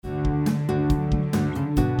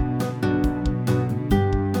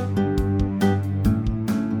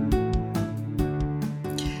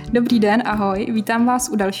Dobrý den, ahoj, vítám vás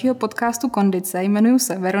u dalšího podcastu Kondice. Jmenuji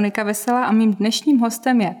se Veronika Veselá a mým dnešním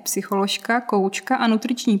hostem je psycholožka, koučka a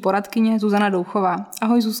nutriční poradkyně Zuzana Douchová.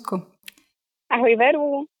 Ahoj Zuzko. Ahoj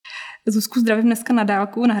Veru. Zuzku zdravím dneska na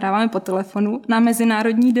dálku, nahráváme po telefonu na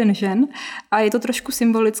Mezinárodní den žen a je to trošku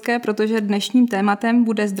symbolické, protože dnešním tématem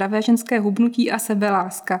bude zdravé ženské hubnutí a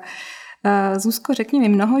sebeláska. Zuzko, řekni mi,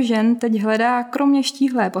 mnoho žen teď hledá kromě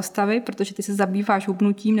štíhlé postavy, protože ty se zabýváš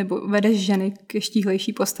hubnutím nebo vedeš ženy k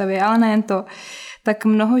štíhlejší postavě, ale nejen to, tak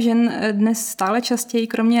mnoho žen dnes stále častěji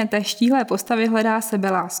kromě té štíhlé postavy hledá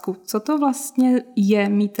sebelásku. Co to vlastně je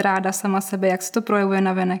mít ráda sama sebe, jak se to projevuje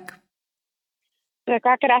navenek? To je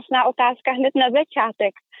taková krásná otázka hned na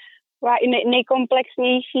začátek. I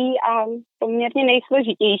nejkomplexnější a poměrně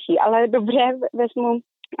nejsložitější, ale dobře,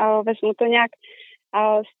 vezmu to nějak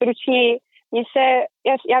stručněji.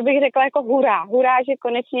 Já bych řekla jako hurá, že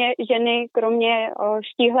konečně ženy kromě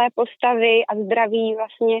štíhlé postavy a zdraví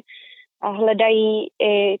vlastně hledají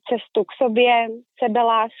i cestu k sobě,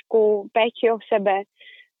 sebelásku, péči o sebe.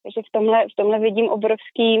 Takže v tomhle vidím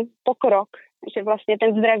obrovský pokrok, že vlastně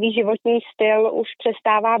ten zdravý životní styl už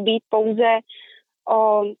přestává být pouze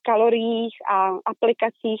o kaloriích a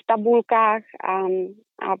aplikacích, tabulkách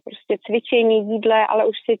a prostě cvičení, jídle, ale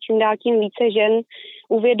už si čím dál tím více žen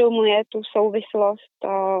uvědomuje tu souvislost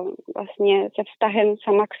vlastně se vztahem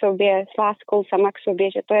sama k sobě, s láskou sama k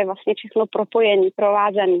sobě, že to je vlastně všechno propojený,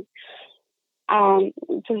 provázaný. A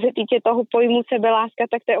co se týče toho pojmu sebeláska,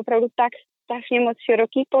 tak to je opravdu tak strašně moc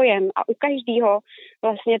široký pojem a u každého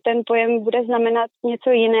vlastně ten pojem bude znamenat něco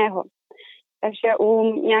jiného. Takže u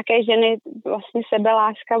nějaké ženy vlastně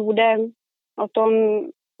sebeláska bude o tom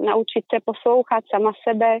naučit se poslouchat sama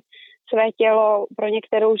sebe, své tělo. Pro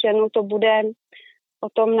některou ženu to bude o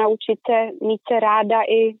tom naučit se mít se ráda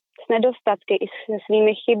i s nedostatky, i se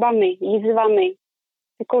svými chybami, jízvami,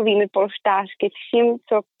 takovými polštářky, vším,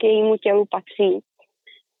 co k jejímu tělu patří.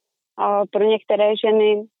 A pro některé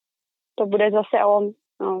ženy to bude zase o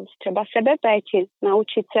třeba sebepéči,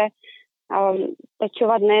 naučit se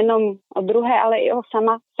pečovat nejenom o druhé, ale i o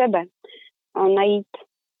sama sebe. Najít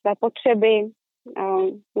své potřeby,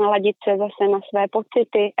 naladit se zase na své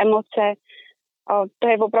pocity, emoce. To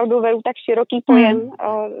je opravdu velmi tak široký pojem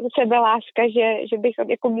sebeláska, že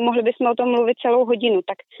mohli bychom o tom mluvit celou hodinu.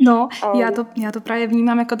 Tak, já to právě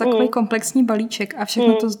vnímám jako takový komplexní balíček a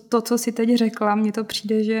všechno to, co si teď řekla, mně to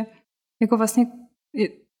přijde, že jako vlastně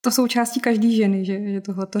to součástí každý ženy, že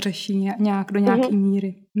tohle to řeší nějak do nějaké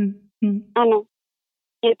míry. Ano.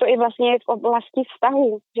 Je to i vlastně v oblasti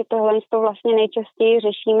vztahů, že tohle vlastně nejčastěji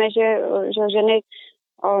řešíme, že ženy,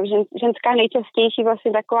 ženská nejčastější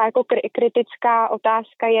vlastně taková jako kritická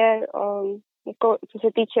otázka je, jako co se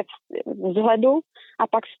týče vzhledu a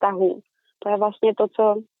pak vztahů. To je vlastně to,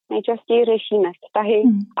 co nejčastěji řešíme. Vztahy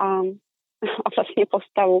a vlastně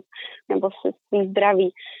postavu nebo svý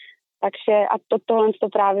zdraví. Takže a tohle to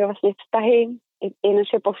právě vlastně vztahy i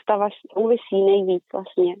naše postava souvisí nejvíc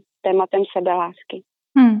vlastně tématem sebelásky.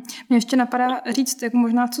 Mě ještě napadá říct, jako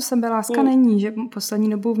možná co sebeláska není, že poslední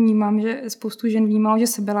dobou vnímám, že spoustu žen vnímalo, že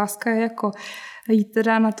sebeláska je jako jít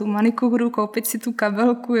teda na tu manikuru, koupit si tu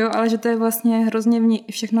kabelku, jo, ale že to je vlastně hrozně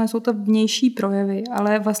všechno jsou to vnější projevy,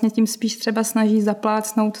 ale vlastně tím spíš třeba snaží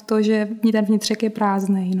zaplácnout to, že ten vnitřek je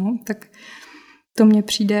prázdnej, no, tak to mně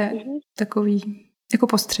přijde takový jako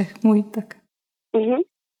postřeh můj, tak.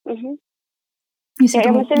 Jestli Já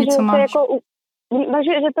tomu myslím, něco že máš.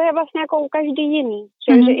 že to je vlastně jako u každý jiný.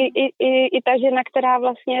 Že i ta žena, která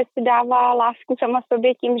vlastně si dává lásku sama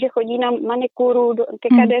sobě tím, že chodí na manikuru, ke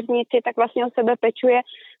kadeřnici, tak vlastně o sebe pečuje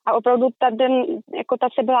a opravdu ta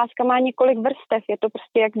sebeláska má několik vrstev. Je to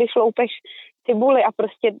prostě, jak když loupeš cibuli a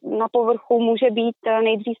prostě na povrchu může být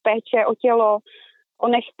nejdřív péče o tělo, o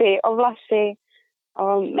nehty, o vlasy,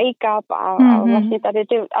 make-up a vlastně tady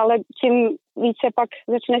ale čím více pak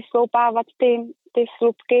začneš sloupávat ty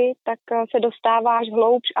slupky, tak se dostáváš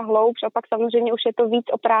hloubš a pak samozřejmě už je to víc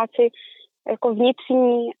o práci jako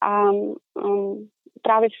vnitřní a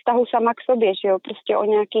právě vztahu sama k sobě, že jo, prostě o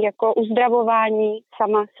nějaký jako uzdravování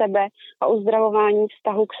sama sebe a uzdravování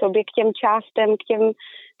vztahu k sobě, k těm částem,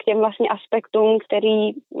 k těm vlastně aspektům,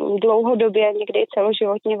 který dlouhodobě, někdy i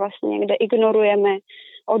celoživotně vlastně někde ignorujeme,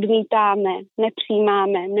 odmítáme,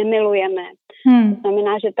 nepřijímáme, nemilujeme. To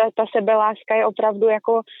znamená, že ta sebeláska je opravdu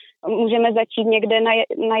jako, můžeme začít někde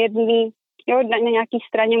na nějaký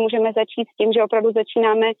straně můžeme začít s tím, že opravdu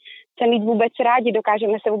začínáme se mít vůbec rádi,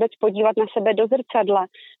 dokážeme se vůbec podívat na sebe do zrcadla,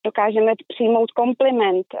 dokážeme přijmout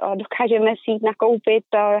kompliment, dokážeme si jít nakoupit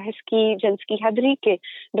hezký ženský hadříky,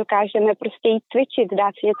 dokážeme prostě jít cvičit,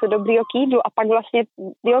 dát si něco dobrýho k jídlu a pak vlastně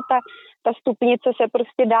ta stupnice se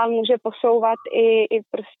prostě dál může posouvat i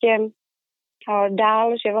prostě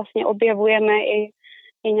dál, že vlastně objevujeme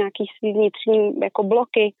i nějaký svý vnitřní jako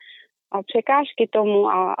bloky a překážky tomu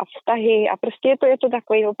a vztahy a prostě je to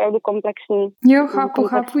takový opravdu komplexní. Jo, chápu.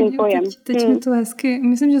 Teď mi to hezky,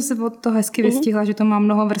 myslím, že se od toho hezky vystihla, že to má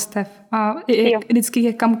mnoho vrstev a vždycky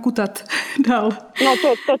je kam kutat dál. No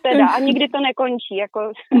to teda a nikdy to nekončí.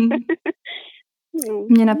 Jako.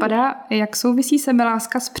 Mně napadá, jak souvisí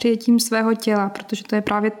sebeláska s přijetím svého těla, protože to je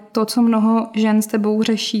právě to, co mnoho žen s tebou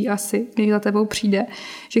řeší asi, když za tebou přijde,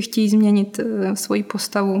 že chtějí změnit svoji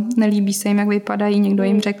postavu. Nelíbí se jim, jak vypadají, někdo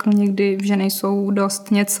jim řekl někdy, že nejsou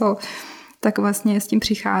dost něco, tak vlastně s tím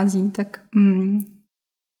přichází. Tak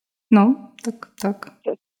tak.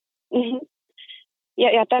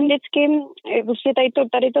 Já tam vždycky, vlastně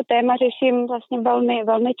tady to téma řeším vlastně velmi,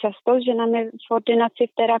 velmi často s ženami v ordinaci,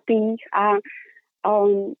 v terapiích a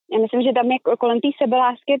já myslím, že tam je kolem té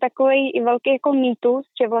sebelásky takový i velký jako mýtus,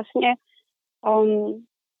 že vlastně,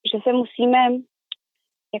 že se musíme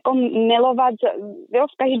jako milovat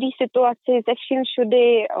v každé situaci, ze vším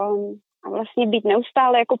všudy a vlastně být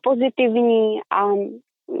neustále jako pozitivní a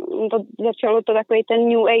začalo to takový ten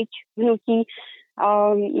New Age hnutí,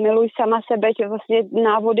 miluj sama sebe, že vlastně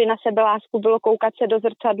návody na sebelásku bylo koukat se do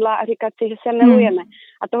zrcadla a říkat si, že se milujeme.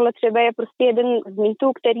 A tohle třeba je prostě jeden z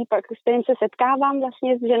mýtů, s kterým se setkávám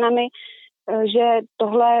vlastně s ženami, že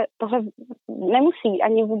tohle nemusí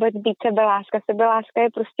ani vůbec být sebeláska. Sebeláska je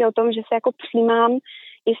prostě o tom, že se jako přijímám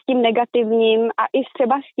i s tím negativním a i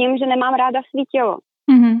třeba s tím, že nemám ráda svý tělo.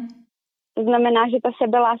 To znamená, že ta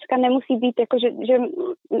sebeláska nemusí být, jako, že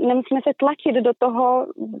nemusíme se tlačit do toho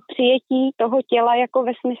přijetí toho těla jako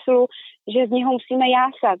ve smyslu, že z něho musíme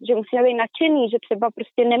jásat, že musíme být nadšený, že třeba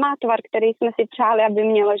prostě nemá tvar, který jsme si přáli, aby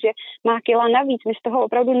mělo, že má kila navíc. My z toho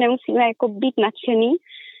opravdu nemusíme jako být nadšený,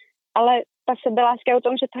 ale ta sebeláska je o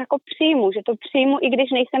tom, že to jako přijmu, že to přijmu, i když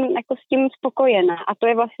nejsem jako s tím spokojená. A to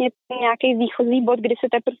je vlastně nějaký výchozí bod, kdy se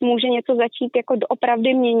teprve může něco začít jako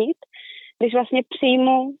doopravdy měnit, když vlastně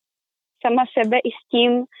přijmu sama sebe i s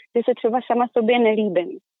tím, že se třeba sama sobě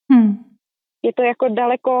nelíbím. Je to jako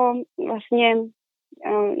daleko vlastně,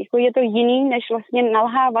 jako je to jiný, než vlastně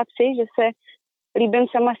nalhávat si, že se líbím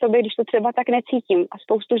sama sobě, když to třeba tak necítím. A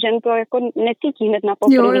spoustu žen to jako necítí hned na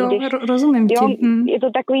poprvé. Jo, rozumím ti. Je to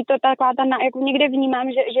taková ta, jako někde vnímám,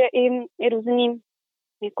 že i různý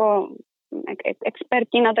jako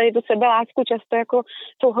experti na tady tu sebelásku často jako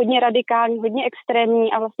jsou hodně radikální, hodně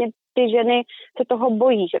extrémní a vlastně ty ženy se toho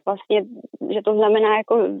bojí, že vlastně, že to znamená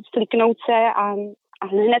jako slíknout se a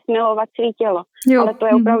hned milovat svý tělo. Jo. Ale to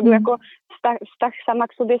je opravdu jako vztah sama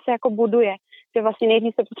k sobě se jako buduje, že vlastně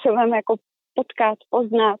nejdřív se potřebujeme jako potkat,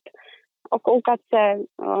 poznat, okoukat se,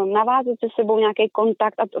 navázat se sebou nějaký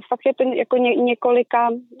kontakt a to fakt je to jako několika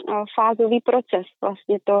fázový proces,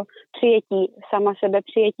 vlastně to přijetí sama sebe,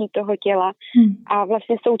 přijetí toho těla a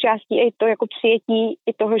vlastně součástí i to jako přijetí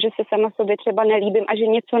i toho, že se sama sobě třeba nelíbím a že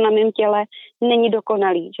něco na mém těle není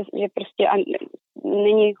dokonalý, že prostě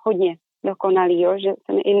není hodně dokonalý, jo? Že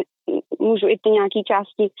můžu i ty nějaký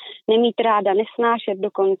části nemít ráda, nesnášet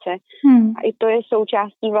dokonce a i to je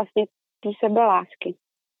součástí vlastně té sebelásky.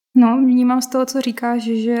 No, vnímám z toho, co říkáš,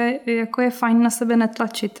 že jako je fajn na sebe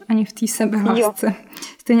netlačit ani v té sebelásce. Jo.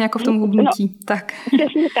 Stejně jako v tom hubnutí. No, tak.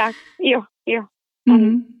 Přesně tak, jo.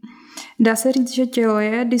 Dá se říct, že tělo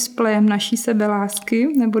je displejem naší sebelásky,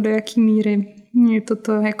 nebo do jaký míry je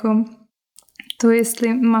to jako to,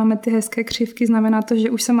 jestli máme ty hezké křivky, znamená to, že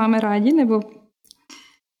už se máme rádi, nebo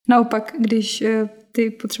naopak, když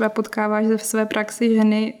ty třeba potkáváš ze své praxi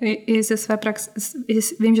ženy i ze své praxi,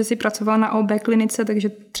 vím, že jsi pracovala na OB klinice, takže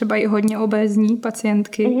třeba i hodně obézní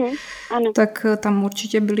pacientky, ano. Tak tam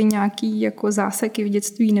určitě byly nějaký jako záseky v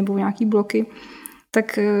dětství nebo nějaký bloky.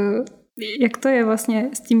 Tak jak to je vlastně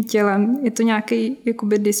s tím tělem? Je to nějaký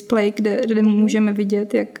jakoby display, kde můžeme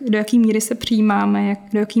vidět, do jaký míry se přijímáme,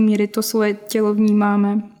 do jaký míry to svoje tělo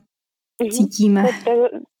vnímáme, cítíme?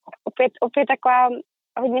 Opět taková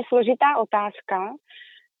hodně složitá otázka,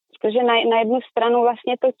 protože na jednu stranu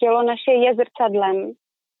vlastně to tělo naše je zrcadlem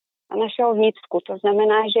našeho vnitřku. To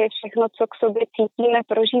znamená, že všechno, co k sobě cítíme,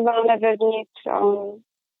 prožíváme vevnitř,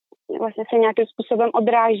 vlastně se nějakým způsobem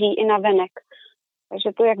odráží i navenek. Takže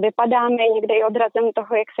to, jak vypadáme, je někde i odrazem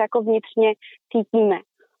toho, jak se jako vnitřně cítíme.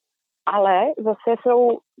 Ale zase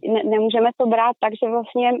nemůžeme to brát tak, že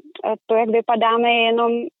vlastně to, jak vypadáme, je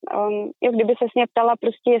jenom, jak kdyby se mě ptala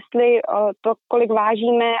prostě, jestli to, kolik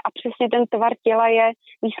vážíme a přesně ten tvar těla je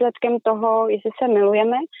výsledkem toho, jestli se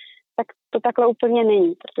milujeme, tak to takhle úplně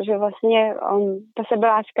není, protože vlastně ta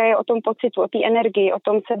sebeláska je o tom pocitu, o té energii, o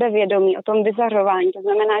tom sebevědomí, o tom vyzařování. To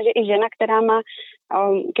znamená, že i žena, která má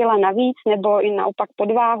kila navíc nebo i naopak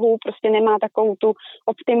podváhu, prostě nemá takovou tu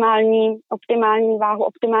optimální váhu,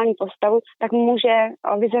 optimální postavu, tak může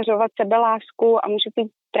vyzařovat sebelásku a může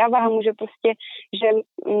být zdravá, může prostě, že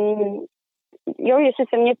jestli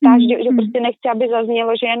se mě ptáš, že prostě nechci, aby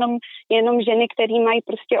zaznělo, že jenom ženy, které mají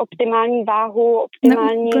prostě optimální váhu,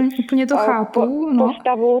 optimální úplně to chápu,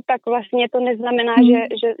 postavu, tak vlastně to neznamená,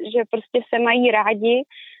 že prostě se mají rádi,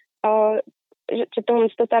 že tohle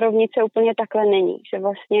ta rovnice úplně takhle není. Že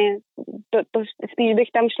vlastně to spíš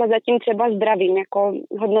bych tam šla za tím třeba zdravím, jako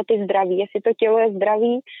hodnoty zdraví. Jestli to tělo je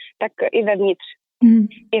zdravý, tak i vevnitř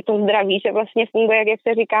je to zdraví, že vlastně funguje, jak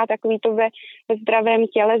se říká, takový to ve zdravém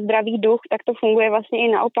těle, zdravý duch, tak to funguje vlastně i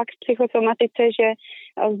naopak v psychosomatice, že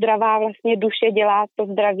zdravá vlastně duše dělá to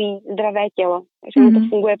zdravé tělo. Takže to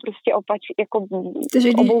funguje prostě jako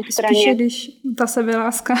v obou straně. Spíše, když ta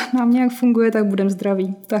sebeláska nám nějak funguje, tak budeme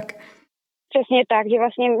zdraví. Tak. Přesně tak, že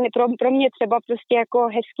vlastně pro mě třeba prostě jako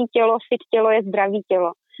hezký tělo, fit tělo je zdravý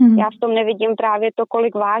tělo. Já v tom nevidím právě to,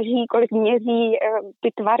 kolik váží, kolik měří ty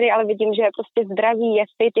tvary, ale vidím, že je prostě zdravý, je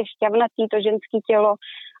fit, je šťavnatý to ženské tělo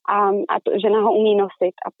a to, žena ho umí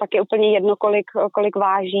nosit. A pak je úplně jedno, kolik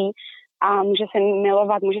váží a může se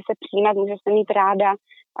milovat, může se přijímat, může se mít ráda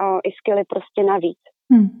i skily prostě navíc.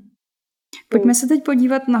 Pojďme se teď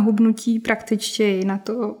podívat na hubnutí praktičtěji, na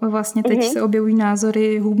to vlastně teď se objevují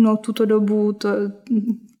názory, hubnout tuto dobu, to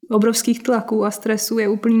obrovských tlaků a stresů je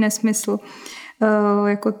úplný nesmysl.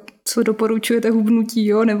 Jako co doporučujete hubnutí,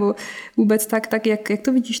 jo? Nebo vůbec tak jak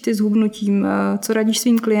to vidíš ty s hubnutím? Co radíš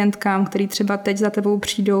svým klientkám, který třeba teď za tebou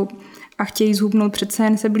přijdou a chtějí zhubnout? Přece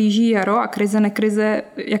jen se blíží jaro a krize nekrize,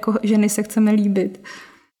 jako ženy se chceme líbit.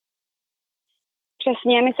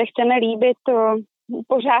 Přesně, my se chceme líbit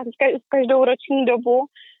pořád každou roční dobu.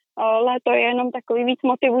 Léto je jenom takový víc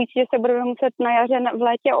motivující, že se budeme muset na jaře, v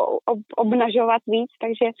létě obnažovat víc,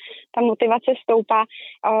 takže ta motivace stoupá.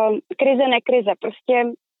 Krize, nekrize, prostě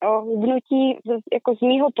hubnutí jako z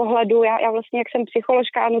mýho pohledu, já vlastně, jak jsem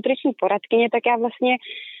psycholožka a nutriční poradkyně, tak já vlastně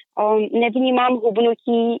nevnímám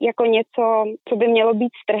hubnutí jako něco, co by mělo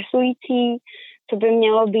být stresující, co by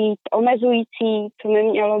mělo být omezující, co by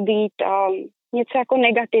mělo být něco jako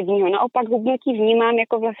negativního. Naopak hubnutí vnímám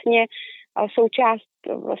jako vlastně součást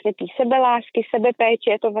vlastně té sebelásky,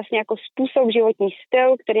 sebepéče, je to vlastně jako způsob, životní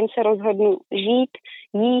styl, kterým se rozhodnu žít,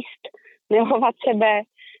 jíst, milovat sebe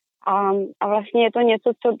a vlastně je to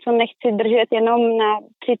něco, co nechci držet jenom na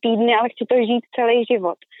 3 týdny, ale chci to žít celý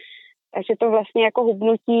život. Takže to vlastně jako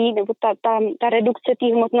hubnutí, nebo ta redukce té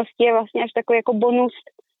hmotnosti je vlastně až takový jako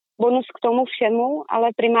bonus k tomu všemu, ale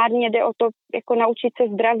primárně jde o to jako naučit se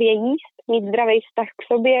zdravě jíst, mít zdravý vztah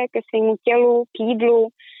k sobě, ke svému tělu, k jídlu,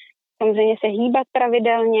 samozřejmě se hýbat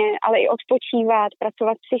pravidelně, ale i odpočívat,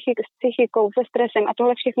 pracovat s psychikou, se stresem a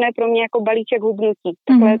tohle všechno je pro mě jako balíček hubnutí.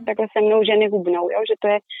 Takhle se mnou ženy hubnou, jo? Že to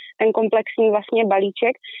je ten komplexní vlastně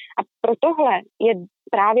balíček a pro tohle je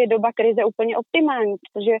právě doba krize úplně optimální,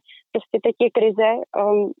 protože prostě teď je krize,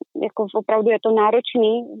 jako opravdu je to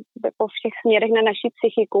náročný po všech směrech na naši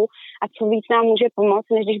psychiku a co víc nám může pomoct,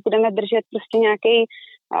 než když budeme držet prostě nějaký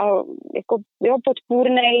jako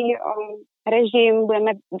podpůrnej režim,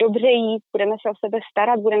 budeme dobře jít, budeme se o sebe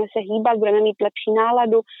starat, budeme se hýbat, budeme mít lepší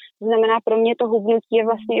náladu. To znamená, pro mě to hubnutí je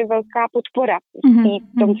vlastně i velká podpora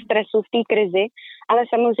v tom stresu, v té krizi, ale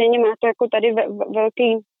samozřejmě má to jako tady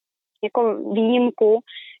velký jako výjimku,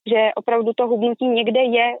 že opravdu to hubnutí někde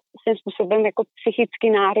je svým způsobem jako psychicky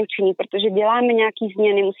náročný, protože děláme nějaký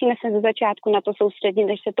změny, musíme se ze začátku na to soustředit,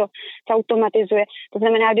 než se to automatizuje. To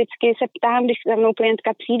znamená, vždycky se ptám, když za mnou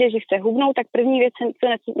klientka přijde, že chce hubnout, tak první věc,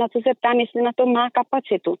 na co se ptám, jestli na to má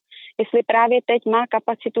kapacitu. Jestli právě teď má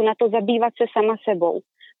kapacitu na to zabývat se sama sebou.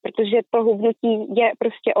 Protože to hubnutí je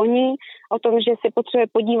prostě o ní, o tom, že se potřebuje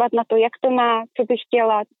podívat na to, jak to má, co by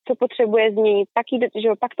chtěla, co potřebuje změnit,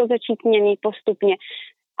 pak to začít měnit postupně.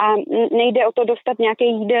 A nejde o to dostat nějaký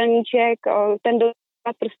jídelníček, ten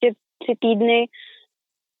dostat prostě 3 týdny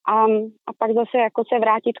a pak zase jako se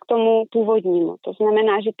vrátit k tomu původnímu. To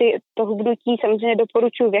znamená, že to hubnutí samozřejmě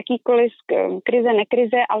doporučuji v jakýkoliv krize,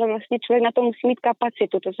 nekrize, ale vlastně člověk na to musí mít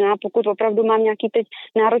kapacitu. To znamená, pokud opravdu mám nějaký teď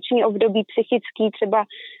náročný období psychický, třeba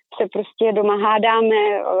se prostě doma hádáme,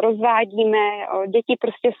 rozvádíme, děti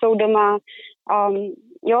prostě jsou doma,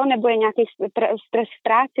 nebo je nějaký stres v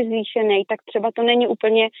práci zvýšený, tak třeba to není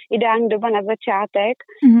úplně ideální doba na začátek,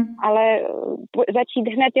 ale začít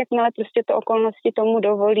hned, jakmile prostě to okolnosti tomu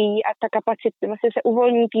dovolí a ta kapacita, vlastně se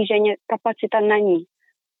uvolní té ženě kapacita na ní.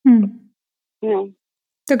 No.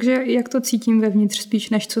 Takže jak to cítím vevnitř spíš,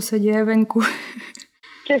 než co se děje venku?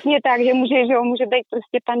 Přesně tak, že může být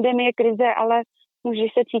prostě pandemie, krize, ale může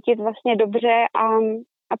se cítit vlastně dobře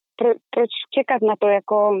a proč čekat na to,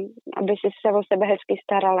 jako aby si se o sebe hezky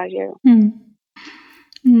starala, že jo?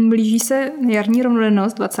 Blíží se jarní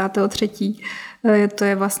rovnodennost 23. To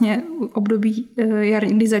je vlastně období,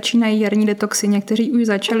 kdy začínají jarní detoxy. Někteří už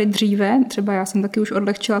začali dříve, třeba já jsem taky už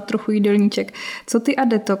odlehčila trochu jídelníček. Co ty a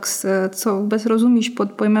detox? Co vůbec rozumíš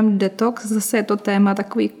pod pojmem detox? Zase je to téma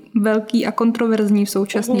takový velký a kontroverzní v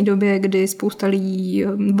současné době, kdy spousta lidí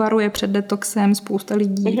varuje před detoxem, spousta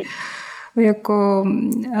lidí jako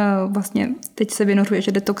vlastně teď se vynořuje,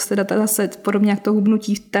 že detox teda zase podobně jak to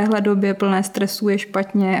hubnutí v téhle době plné stresu je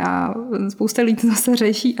špatně a spousta lidí zase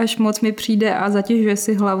řeší, až moc mi přijde a zatěžuje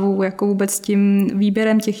si hlavu jako vůbec tím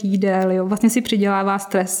výběrem těch jídel. Jo. Vlastně si přidělává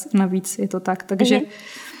stres navíc, je to tak. Takže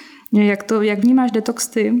jak vnímáš detox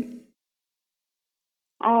ty?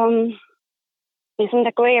 Já jsem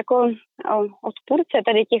takový jako odpůrce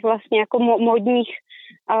tady těch vlastně jako módních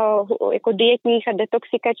jako dietních a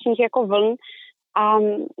detoxikačních jako vln, a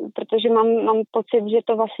protože mám pocit, že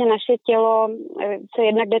to vlastně naše tělo se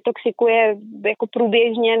jednak detoxikuje jako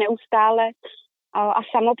průběžně, neustále a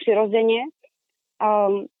samo přirozeně,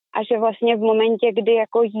 a že vlastně v momentě, kdy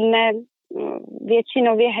jako jíme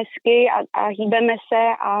většinově hezky a hýbeme se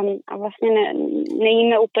a vlastně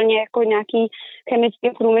nejíme úplně jako nějaký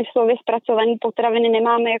chemicky průmyslově zpracovaný potraviny,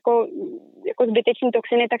 nemáme jako zbytečný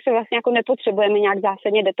toxiny, tak se vlastně jako nepotřebujeme nějak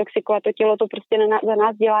zásadně detoxikovat. To tělo to prostě za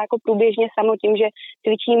nás dělá jako průběžně samo tím, že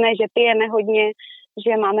cvičíme, že pijeme hodně,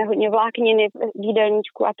 že máme hodně vlákniny v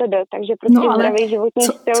jídelníčku a tedy. Takže prostě zdravý životní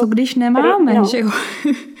styl. Co když nemáme, že jo?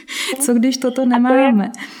 Co když toto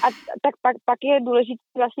nemáme? Tak pak je důležité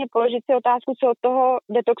vlastně položit si otázku, co od toho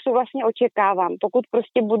detoxu vlastně očekávám.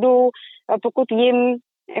 Pokud jim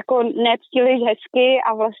jako nepříliš hezky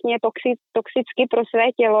a vlastně toxicky pro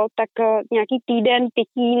své tělo, tak nějaký týden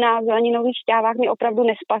pití na zeleninových šťávách mi opravdu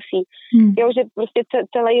nespasí. Jo, že prostě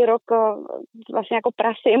celý rok vlastně jako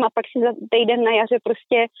prasím a pak si za týden na jaře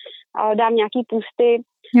prostě dám nějaký půsty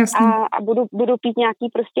a budu pít nějaký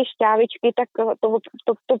prostě šťávičky, tak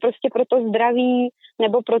to prostě pro to zdraví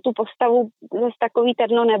nebo pro tu postavu zase takový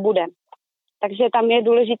terno nebude. Takže tam je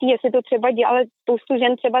důležitý, jestli to třeba dělá, ale spoustu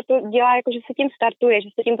žen třeba to dělá, jako že se tím startuje, že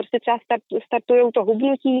se tím prostě třeba startujou to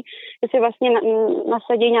hubnutí, že si vlastně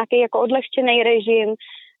nasadí nějaký jako odlehčený režim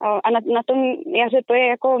a na tom jaře to je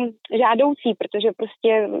jako žádoucí, protože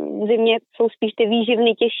prostě v zimě jsou spíš ty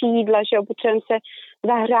výživny, těžší jídla, že potřebujeme se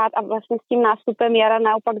zahřát a vlastně s tím nástupem jara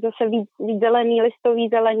naopak zase víc zelený, listový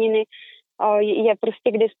zeleniny je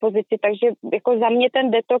prostě k dispozici, takže jako za mě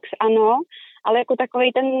ten detox ano, ale jako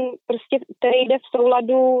takový ten prostě, který jde v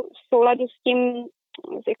souladu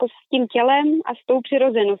s tím tělem a s tou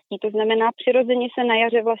přirozeností. To znamená přirozeně se na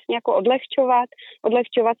jaře vlastně jako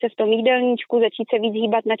odlehčovat se v tom jídelníčku, začít se víc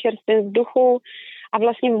hýbat na čerstvém vzduchu a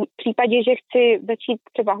vlastně v případě, že chci začít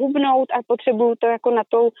třeba hubnout a potřebuju to jako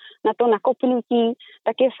na to nakopnutí,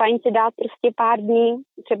 tak je fajn si dát prostě pár dní,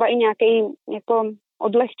 třeba i nějaký jako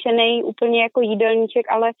odlehčený úplně jako jídelníček,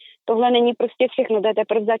 ale tohle není prostě všechno, to je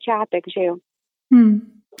teprve začátek, že jo.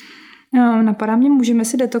 Napadá mě, můžeme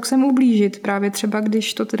si detoxem ublížit, právě třeba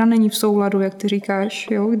když to teda není v souladu, jak ty říkáš,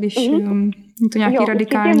 jo, když je to nějaký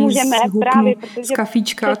radikální zhubnu z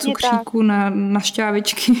kafíčka, cukříku na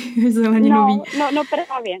šťávičky zeleninový.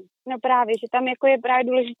 No právě, že tam jako je právě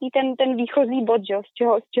důležitý ten výchozí bod, že?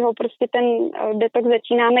 Z čeho prostě ten detox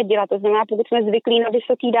začínáme dělat. To znamená, pokud jsme zvyklí na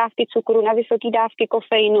vysoké dávky cukru, na vysoké dávky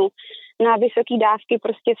kofeinu, na vysoké dávky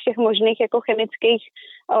prostě všech možných jako chemických,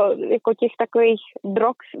 jako těch takových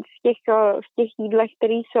drog v těch jídlech,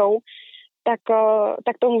 které jsou,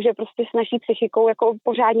 tak to může prostě s naší psychikou jako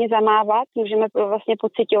pořádně zamávat. Můžeme vlastně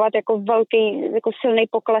pociťovat jako velký, jako silný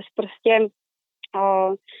pokles prostě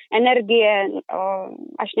energie,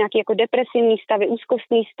 až nějaké jako depresivní stavy,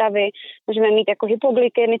 úzkostní stavy, můžeme mít jako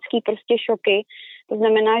hypoglykemické prostě šoky. To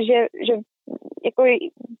znamená, že jako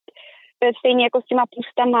to je stejně jako s těma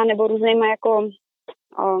půstama nebo různýma jako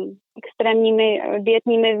extrémními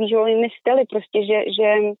dietními výživovými styly, prostě,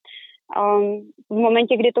 že v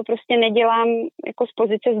momentě, kdy to prostě nedělám jako z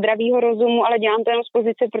pozice zdravého rozumu, ale dělám to jenom z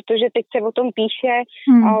pozice, protože teď se o tom píše,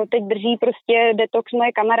 teď drží prostě detox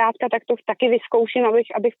moje kamarádka, tak to taky vyzkouším,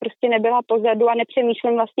 abych prostě nebyla pozadu a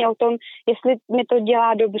nepřemýšlím vlastně o tom, jestli mi to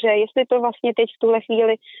dělá dobře, jestli to vlastně teď v tuhle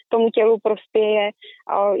chvíli tomu tělu prospěje,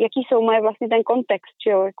 jaký jsou moje vlastně ten kontext,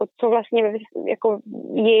 jo, jako co vlastně jako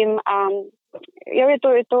jim a jo,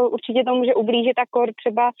 je to určitě to může ublížit akor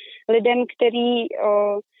třeba lidem, který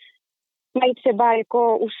mají třeba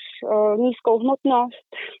jako už nízkou hmotnost,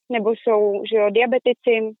 nebo jsou, že jo,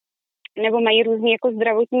 diabetici, nebo mají různý jako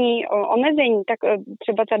zdravotní omezení, tak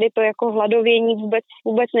třeba tady to jako hladovění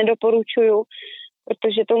vůbec nedoporučuju,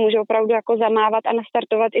 protože to může opravdu jako zamávat a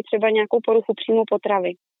nastartovat i třeba nějakou poruchu příjmu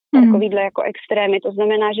potravy. Takovýhle jako extrémy. To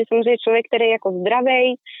znamená, že samozřejmě člověk, který je jako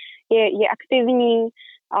zdravý, je aktivní,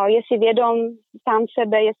 je si vědom sám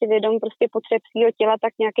sebe, je si vědom prostě potřeb svého těla,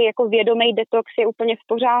 tak nějaký jako vědomý detox je úplně v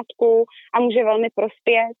pořádku a může velmi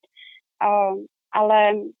prospět,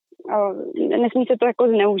 ale nesmí se to jako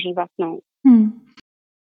zneužívat. No.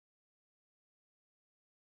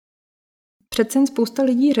 Přece jen spousta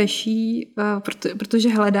lidí řeší, protože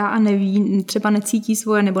hledá a neví, třeba necítí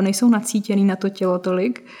svoje nebo nejsou nacítěný na to tělo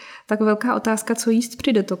tolik, tak velká otázka, co jíst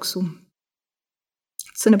při detoxu.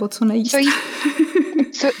 Nebo co nejíst.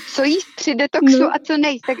 Co jíst při detoxu a co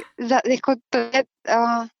nejíst. Tak jako to je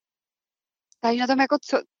záleží na tom, jako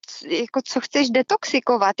co chceš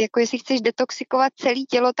detoxikovat. Jako jestli chceš detoxikovat celé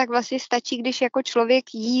tělo, tak vlastně stačí, když jako člověk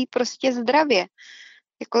jí prostě zdravě.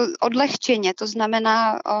 Jako odlehčeně, to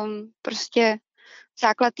znamená prostě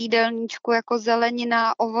základ jídelníčku jako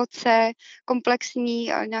zelenina, ovoce,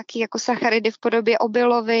 komplexní nějaký jako sacharidy v podobě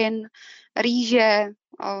obilovin, rýže,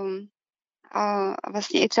 a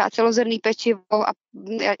vlastně i třeba celozrnný pečivo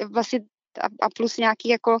a plus nějaký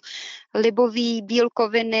jako libový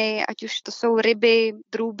bílkoviny, ať už to jsou ryby,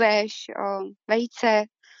 drůbež, vejce,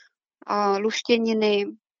 luštěniny,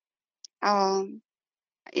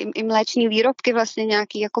 i mléčné výrobky vlastně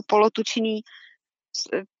nějaký jako polotučný,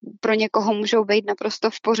 pro někoho můžou být naprosto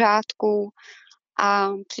v pořádku a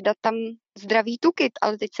přidat tam zdravý tuky,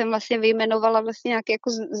 ale teď jsem vlastně vyjmenovala vlastně nějaký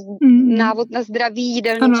jako návod na zdravý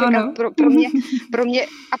jídelníček. Ano.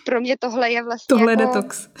 A pro mě tohle je vlastně tohle jako, je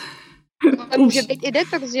detox. To může být i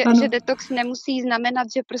detox, že detox nemusí znamenat,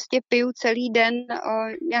 že prostě piju celý den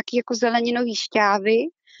nějaký jako zeleninový šťávy,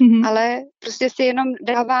 ale prostě si jenom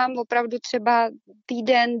dávám opravdu třeba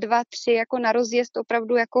týden, 2, 3 jako na rozjezd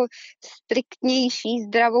opravdu jako striktnější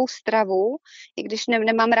zdravou stravu, i když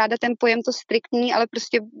nemám ráda ten pojem to striktní, ale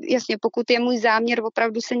prostě jasně, pokud je můj záměr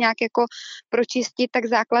opravdu se nějak jako pročistit, tak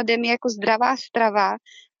základem je jako zdravá strava.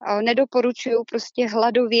 Nedoporučuju prostě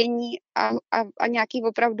hladovění a nějaký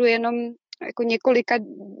opravdu jenom jako několika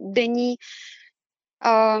denní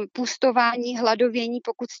půstování, hladovění,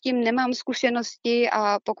 pokud s tím nemám zkušenosti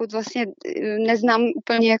a pokud vlastně neznám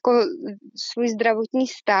úplně jako svůj zdravotní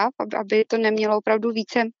stav, aby to nemělo opravdu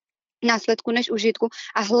více následku než užitku.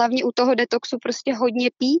 A hlavně u toho detoxu prostě hodně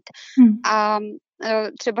pít a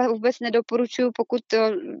třeba vůbec nedoporučuju, pokud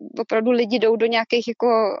opravdu lidi jdou do nějakých jako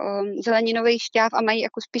zeleninových šťáv a mají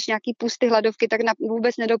jako spíš nějaký pusty hladovky, tak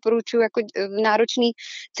vůbec nedoporučuju jako náročný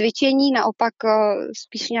cvičení, naopak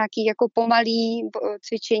spíš nějaký jako pomalý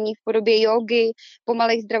cvičení v podobě jógy,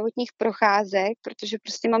 pomalých zdravotních procházek, protože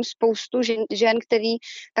prostě mám spoustu žen, který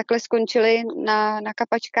takhle skončili na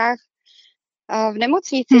kapačkách v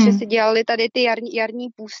nemocnici, že si dělali tady ty jarní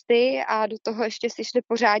půsty a do toho ještě si šli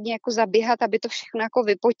pořádně jako zaběhat, aby to všechno jako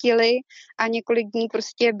vypotili a několik dní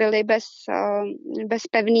prostě byli bez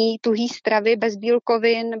pevný tuhý stravy, bez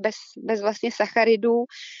bílkovin, bez vlastně sacharidů,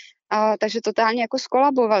 takže totálně jako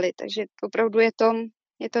skolabovali, takže opravdu je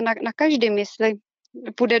to na každém, jestli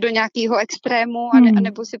půjde do nějakého extrému,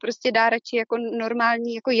 anebo si prostě dá radši jako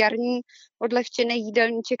normální, jako jarní odlehčený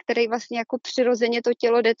jídelníček, který vlastně jako přirozeně to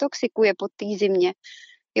tělo detoxikuje po té zimě.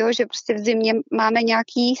 Jo, že prostě v zimě máme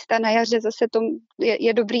nějaký jíst a na jaře zase to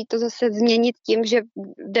je dobrý to zase změnit tím, že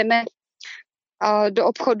jdeme do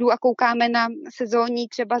obchodu a koukáme na sezónní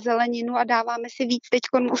třeba zeleninu a dáváme si víc,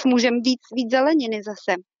 teďkon už můžeme víc zeleniny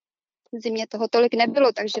zase. V zimě toho tolik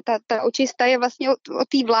nebylo, takže ta očista je vlastně o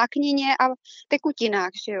té vláknině a tekutinách,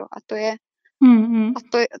 že jo, a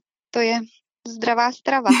to je zdravá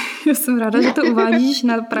strava. Já jsem ráda, že to uvádíš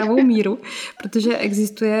na pravou míru, protože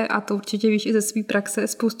existuje, a to určitě víš i ze své praxe,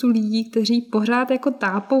 spoustu lidí, kteří pořád jako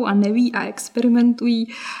tápou a neví a experimentují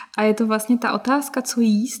a je to vlastně ta otázka, co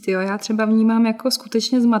jíst, jo. Já třeba vnímám jako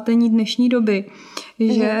skutečně zmatení dnešní doby,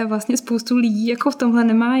 že vlastně spoustu lidí jako v tomhle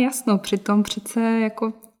nemá jasno, přitom přece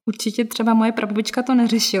jako určitě třeba moje prababička to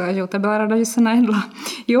neřešila, že jo, ta byla ráda, že se najedla.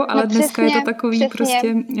 Jo, ale dneska je to takový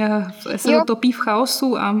prostě, se to topí v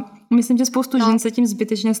chaosu a myslím, že spoustu žen se tím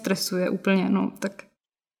zbytečně stresuje úplně, no, tak.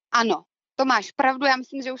 Ano, to máš pravdu, já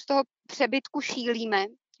myslím, že už z toho přebytku šílíme,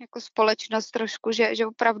 jako společnost trošku, že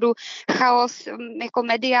opravdu chaos jako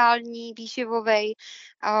mediální, výživovej,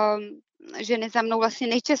 ženy za mnou vlastně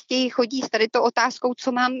nejčastěji chodí s tady to otázkou,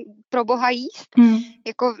 co mám pro boha jíst.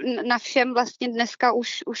 Jako na všem vlastně dneska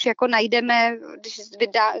už jako najdeme, když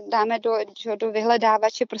dáme do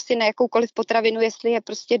vyhledávače prostě na jakoukoliv potravinu, jestli je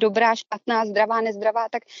prostě dobrá, špatná, zdravá, nezdravá,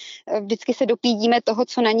 tak vždycky se dopídíme toho,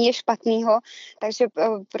 co na ní je špatného. Takže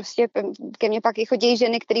prostě ke mně pak i chodí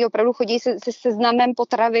ženy, které opravdu chodí se seznamem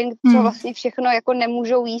potravin, co vlastně všechno jako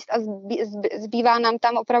nemůžou jíst a zbývá nám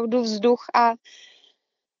tam opravdu vzduch a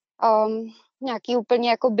nějaký úplně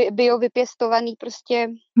jako bio vypěstovaný prostě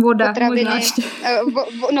voda, potraviny.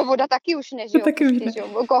 No voda taky už ne, že jo? Taky prostě, že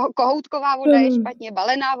jo? Kohoutková voda je špatně,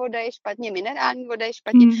 balená voda je špatně, minerální voda je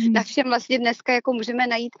špatně. Na všem vlastně dneska jako můžeme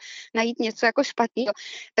najít něco jako špatného.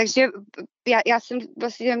 Takže já jsem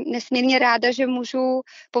vlastně nesmírně ráda, že můžu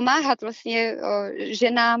pomáhat vlastně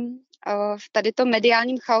ženám v tady tom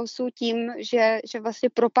mediálním chaosu tím, že vlastně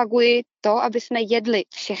propaguji to, aby jsme jedli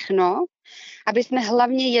všechno, aby jsme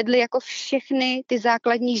hlavně jedli jako všechny ty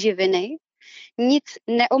základní živiny, nic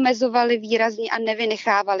neomezovali výrazně a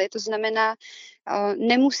nevynechávali. To znamená,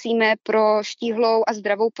 nemusíme pro štíhlou a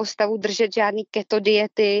zdravou postavu držet žádný keto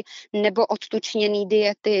diety nebo odtučněný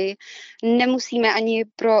diety. Nemusíme ani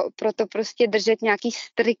pro to prostě držet nějaký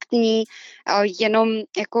striktní, jenom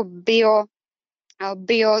jako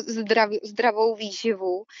zdravou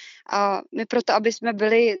výživu. My proto, aby jsme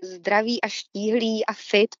byli zdraví a štíhlí a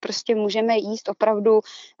fit, prostě můžeme jíst opravdu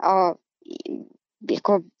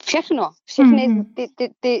jako všechny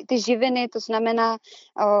ty živiny, to znamená,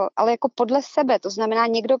 ale jako podle sebe, to znamená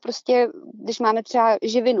někdo prostě, když máme třeba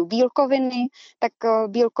živinu bílkoviny, tak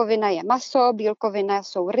bílkovina je maso, bílkovina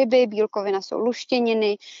jsou ryby, bílkovina jsou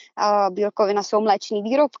luštěniny, bílkovina jsou mléčné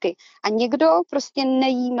výrobky. A někdo prostě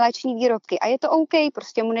nejí mléčné výrobky a je to OK,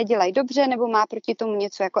 prostě mu nedělají dobře nebo má proti tomu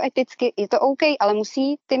něco jako eticky, je to OK, ale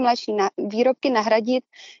musí ty mléčné výrobky nahradit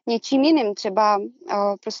něčím jiným, třeba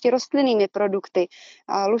prostě rostlinnými produkty,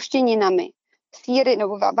 luštěninami, sýry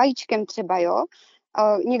nebo vajíčkem třeba, jo.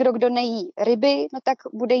 Někdo, kdo nejí ryby, no tak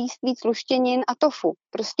bude jíst víc luštěnin a tofu.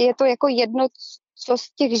 Prostě je to jako jedno, co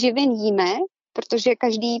z těch živin jíme, protože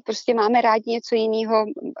každý prostě máme rádi něco jiného,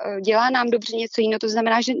 dělá nám dobře něco jiného, to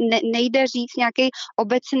znamená, že nejde říct nějaký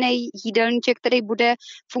obecný jídelníček, který bude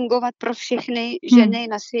fungovat pro všechny ženy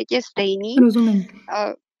na světě stejný. Rozumím.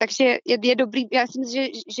 Takže je dobrý, já si myslím,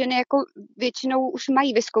 že ženy jako většinou už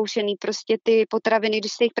mají vyzkoušený prostě ty potraviny,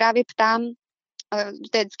 když se jich právě ptám,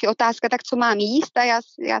 to je vždycky otázka, tak co mám jíst a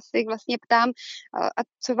já se jich vlastně ptám, a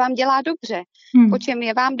co vám dělá dobře, po čem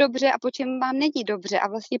je vám dobře a po čem vám není dobře a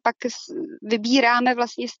vlastně pak vybíráme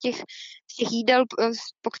vlastně z těch jídel,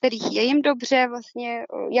 po kterých je jim dobře, vlastně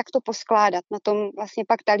jak to poskládat na tom vlastně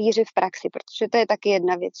pak talíři v praxi, protože to je taky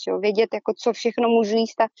jedna věc, že jo? Vědět, jako co všechno můžu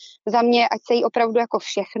jíst a za mě, ať se jí opravdu jako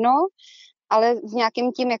všechno, ale s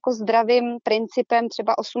nějakým tím jako zdravým principem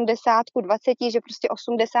třeba 80-20, že prostě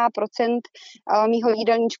 80% mýho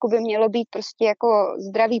jídelníčku by mělo být prostě jako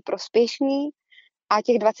zdravý, prospěšný a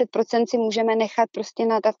těch 20% si můžeme nechat prostě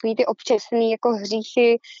na takový ty občasný jako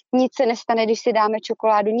hříchy. Nic se nestane, když si dáme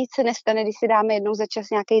čokoládu, nic se nestane, když si dáme jednou za čas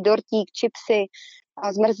nějaký dortík, chipsy,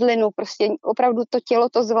 a zmrzlinu, prostě opravdu to tělo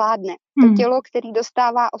to zvládne. To tělo, který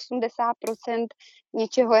dostává 80%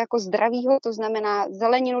 něčeho jako zdravýho, to znamená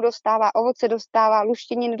zeleninu dostává, ovoce dostává,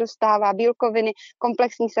 luštěniny dostává, bílkoviny,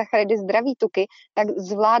 komplexní sacharidy, zdraví tuky, tak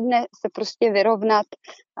zvládne se prostě vyrovnat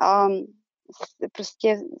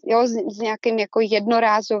prostě, jo, s nějakým jako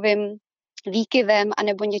jednorázovým výkyvem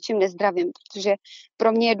anebo něčím nezdravým, protože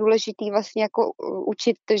pro mě je důležitý vlastně jako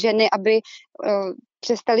učit ženy, aby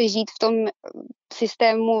přestali žít v tom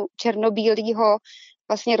systému černobílého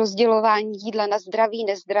vlastně rozdělování jídla na zdraví,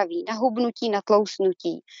 nezdraví, na hubnutí, na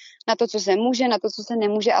tloustnutí, na to, co se může, na to, co se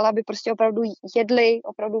nemůže, ale aby prostě opravdu jedli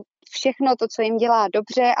opravdu všechno to, co jim dělá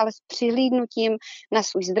dobře, ale s přihlídnutím na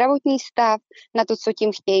svůj zdravotní stav, na to, co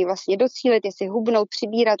tím chtějí vlastně docílit, jestli hubnout,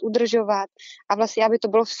 přibírat, udržovat a vlastně, aby to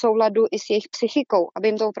bylo v souladu i s jejich psychikou, aby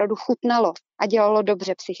jim to opravdu chutnalo a dělalo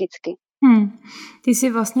dobře psychicky. Ty jsi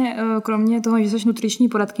vlastně, kromě toho, že jsi nutriční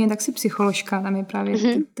poradkyně, tak jsi psycholožka, tam je právě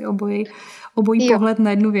ty obojí pohled na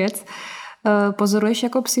jednu věc. Pozoruješ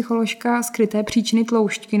jako psycholožka skryté příčiny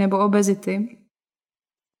tloušťky nebo obezity?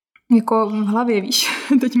 Jako v hlavě, víš,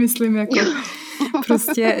 teď myslím, jako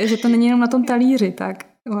prostě, že to není jenom na tom talíři, tak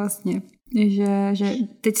vlastně. Že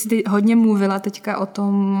teď jsi hodně mluvila teďka o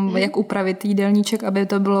tom, jak upravit jídelníček, aby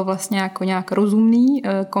to bylo vlastně jako nějak rozumný,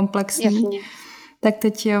 komplexní. Jasně. Tak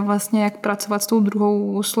teď je vlastně jak pracovat s tou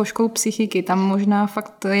druhou složkou psychiky. Tam možná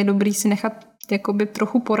fakt je dobrý si nechat jakoby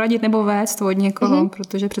trochu poradit nebo vést od někoho,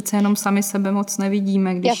 protože přece jenom sami sebe moc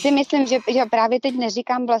nevidíme. Když... Já si myslím, že právě teď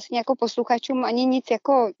neříkám vlastně jako posluchačům ani nic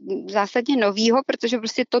jako zásadně novýho, protože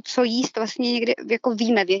prostě to, co jíst, vlastně někdy jako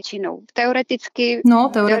víme většinou. Teoreticky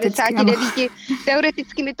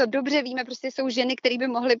my to dobře víme, prostě jsou ženy, které by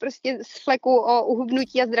mohly prostě z fleku o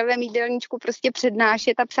uhubnutí a zdravém jídelníčku prostě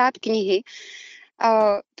přednášet a psát knihy.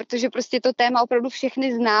 Protože prostě to téma opravdu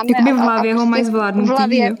všechny známe. Jakoby v hlavě ho mají zvládnutý. V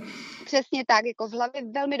hlavě, přesně tak, jako v hlavě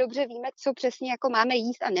velmi dobře víme, co přesně jako máme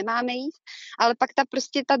jíst a nemáme jíst, ale pak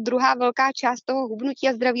ta druhá velká část toho hubnutí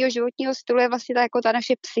a zdravého životního stylu je vlastně ta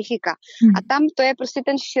naše psychika. A tam to je prostě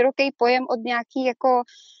ten široký pojem od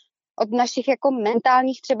našich jako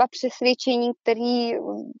mentálních třeba přesvědčení, který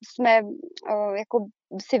jsme jako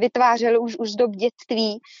si vytvářeli už do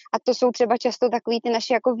dětství, a to jsou třeba často takový ty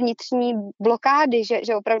naše jako vnitřní blokády,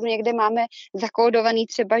 že opravdu někde máme zakódovaný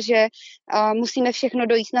třeba, že musíme všechno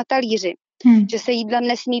dojíst na talíři, že se jídlem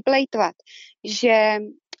nesmí plejtvat, že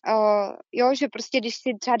že prostě když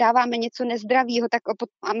si třeba dáváme něco nezdravého, tak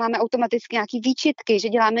máme automaticky nějaký výčitky, že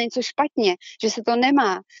děláme něco špatně, že se to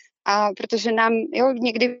nemá. A protože nám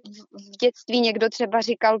někdy v dětství někdo třeba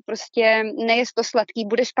říkal prostě nejest to sladký,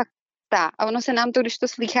 budeš pak a ono se nám to, když to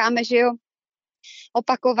slycháme, že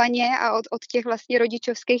opakovaně a od těch vlastně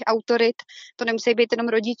rodičovských autorit, to nemusí být jenom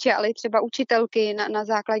rodiče, ale i třeba učitelky na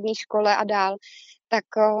základní škole a dál,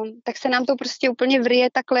 tak se nám to prostě úplně vryje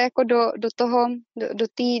takhle jako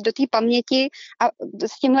do té paměti, a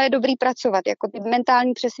s tímhle je dobrý pracovat, jako ty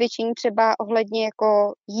mentální přesvědčení třeba ohledně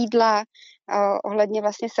jako jídla, ohledně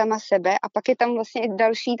vlastně sama sebe, a pak je tam vlastně i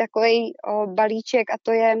další takovej balíček, a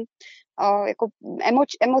to je jako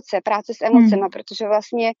emoce, práce s emocema, protože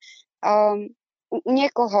vlastně u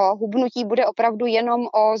někoho hubnutí bude opravdu jenom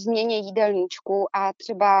o změně jídelníčku a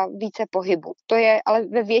třeba více pohybu. To je, ale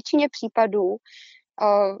ve většině případů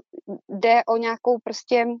jde o nějakou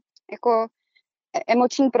prostě jako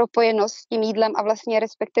emoční propojenost s tím jídlem a vlastně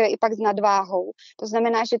respektive i pak s nadváhou. To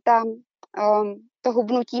znamená, že to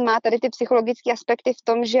hubnutí má tady ty psychologické aspekty v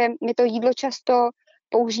tom, že my to jídlo často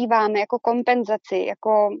používáme jako kompenzaci,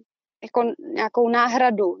 jako nějakou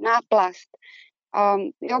náhradu, náplast.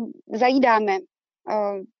 Zajídáme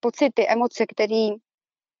pocity, emoce, který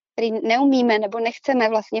neumíme nebo nechceme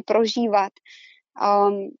vlastně prožívat.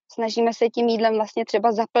 Snažíme se tím jídlem vlastně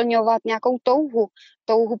třeba zaplňovat nějakou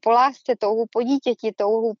touhu po lásce, touhu po dítěti,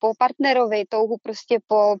 touhu po partnerovi, touhu prostě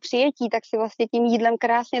po přijetí, tak si vlastně tím jídlem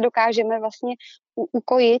krásně dokážeme vlastně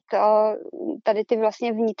ukojit tady ty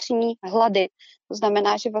vlastně vnitřní hlady. To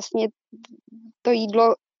znamená, že vlastně to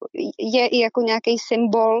jídlo je i jako nějaký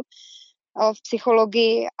symbol v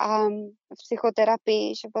psychologii a v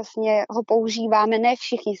psychoterapii, že vlastně ho používáme, ne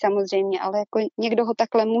všichni samozřejmě, ale jako někdo ho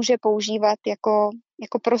takhle může používat jako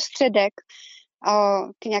prostředek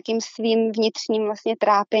k nějakým svým vnitřním vlastně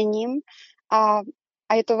trápením,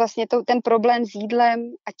 a je to vlastně ten problém s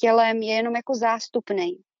jídlem a tělem je jenom jako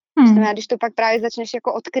zástupnej. To znamená, když to pak právě začneš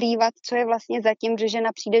jako odkrývat, co je vlastně zatím, že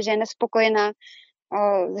žena přijde, že je nespokojená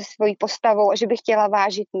se svojí postavou a že by chtěla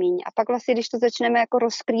vážit míň. A pak vlastně, když to začneme jako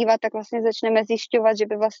rozkrývat, tak vlastně začneme zjišťovat, že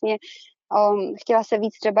by vlastně chtěla se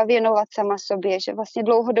víc třeba věnovat sama sobě, že vlastně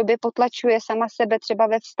dlouhodobě potlačuje sama sebe třeba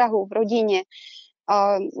ve vztahu, v rodině,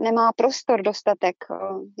 nemá prostor dostatek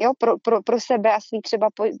pro sebe a svý třeba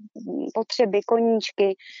potřeby,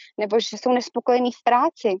 koníčky, nebo že jsou nespokojení v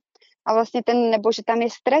práci. A vlastně nebo že tam je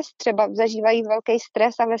stres, třeba zažívají velký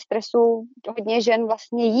stres a ve stresu hodně žen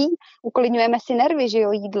vlastně jí, uklidňujeme si nervy, že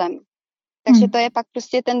jídlem. Takže to je pak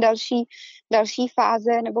prostě ten další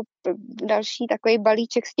fáze nebo další takový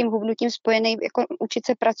balíček s tím hubnutím spojený, jako učit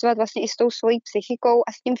se pracovat vlastně i s tou svojí psychikou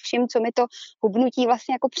a s tím vším, co mi to hubnutí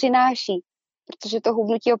vlastně jako přináší. Protože to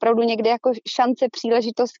hubnutí je opravdu někde jako šance,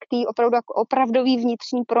 příležitost k té opravdu jako opravdový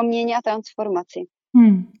vnitřní proměně a transformaci.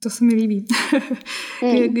 To se mi líbí.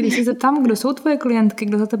 Když se zeptám, kdo jsou tvoje klientky,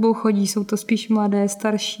 kdo za tebou chodí, jsou to spíš mladé,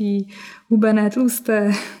 starší, hubené,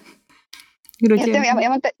 tlusté?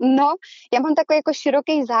 Já mám takový jako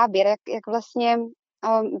široký záběr, jak vlastně,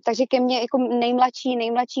 takže ke mně jako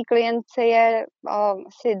nejmladší klientce je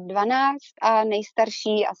asi 12 a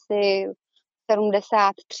nejstarší asi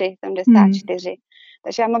 73, 74.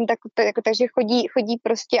 Takže já mám takže chodí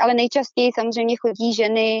prostě, ale nejčastěji samozřejmě chodí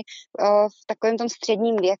ženy v takovém tom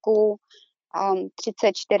středním věku,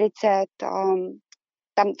 30, 40,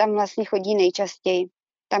 tam vlastně chodí nejčastěji.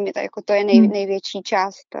 Tam je to je největší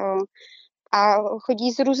část. A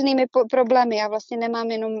chodí s různými problémy. Já vlastně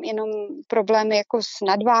nemám jenom problémy jako s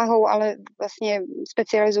nadváhou, ale vlastně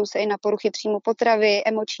specializuju se i na poruchy příjmu potravy,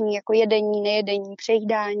 emoční, jako jedení, nejedení,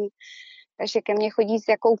 přejídání. Takže ke mně chodí s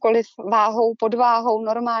jakoukoliv váhou, podváhou,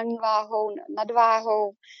 normální váhou,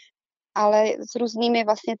 nadváhou, ale s různými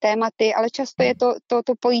vlastně tématy, ale často je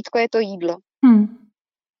to pojítko, je to jídlo.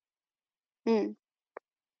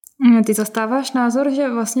 Ty zastáváš názor, že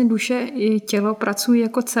vlastně duše i tělo pracují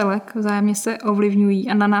jako celek, vzájemně se ovlivňují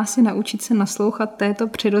a na nás je naučit se naslouchat této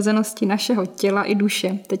přirozenosti našeho těla i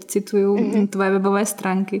duše. Teď cituju tvoje webové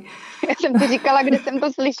stránky. Já jsem si říkala, kde jsem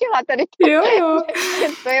to slyšela, tady to, jo.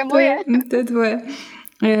 to je moje. To je tvoje.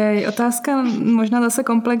 Je otázka možná zase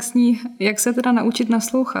komplexní, jak se teda naučit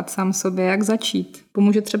naslouchat sám sobě, jak začít?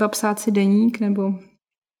 Pomůže třeba psát si deník nebo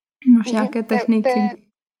máš nějaké techniky?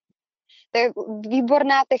 To je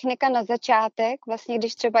výborná technika na začátek, vlastně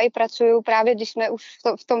když třeba i pracuju, právě když jsme už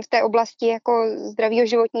v té oblasti jako zdravého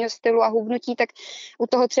životního stylu a hubnutí, tak u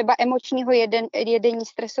toho třeba emočního jedení,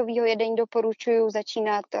 stresového jedení doporučuju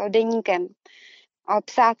začínat deníkem. A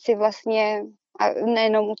psát si vlastně, a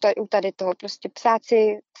nejenom u tady toho, prostě psát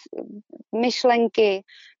si myšlenky,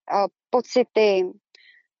 pocity,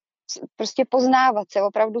 prostě poznávat se,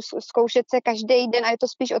 opravdu zkoušet se každý den, a je to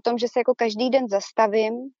spíš o tom, že se jako každý den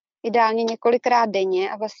zastavím, ideálně několikrát denně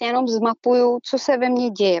a vlastně jenom zmapuju, co se ve mně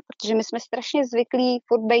děje, protože my jsme strašně zvyklí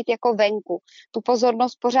furt být jako venku. Tu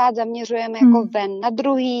pozornost pořád zaměřujeme jako ven, na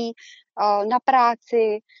druhý, na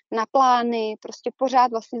práci, na plány, prostě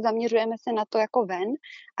pořád vlastně zaměřujeme se na to jako ven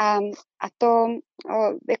a to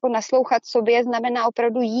jako naslouchat sobě znamená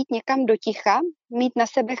opravdu jít někam do ticha, mít na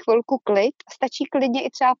sebe chvilku klid, stačí klidně i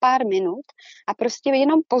třeba pár minut a prostě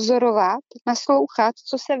jenom pozorovat, naslouchat,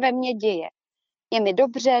 co se ve mně děje. Je mi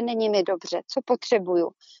dobře, není mi dobře, co potřebuju,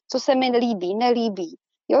 co se mi líbí, nelíbí.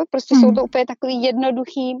 Jo, prostě jsou to úplně takový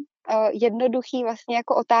jednoduchý vlastně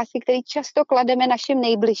jako otázky, které často klademe našim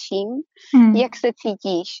nejbližším. Jak se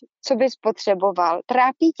cítíš, co bys potřeboval,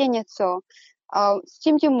 trápí tě něco, s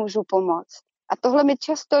čím ti můžu pomoct. A tohle my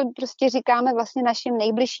často prostě říkáme vlastně našim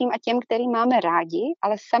nejbližším a těm, který máme rádi,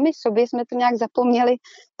 ale sami sobě jsme to nějak zapomněli,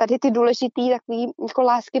 tady ty důležitý takový jako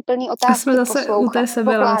láskyplný otázky. A jsme zase u té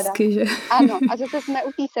sebelásky, že? Ano, a zase jsme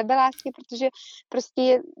u té sebelásky, protože prostě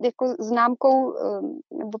je jako známkou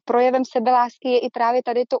nebo projevem sebelásky je i právě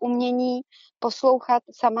tady to umění poslouchat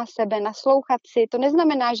sama sebe, naslouchat si. To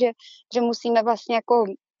neznamená, že musíme vlastně jako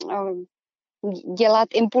dělat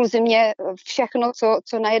impulzivně všechno,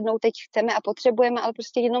 co najednou teď chceme a potřebujeme, ale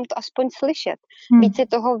prostě jenom to aspoň slyšet. Být si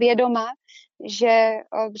toho vědoma, že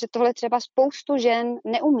tohle třeba spoustu žen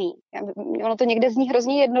neumí. Ono to někde zní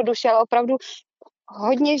hrozně jednoduše, ale opravdu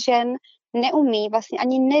hodně žen neumí, vlastně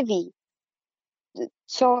ani neví,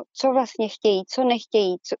 co vlastně chtějí, co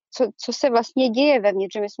nechtějí, co se vlastně děje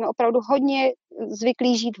vevnitř. My jsme opravdu hodně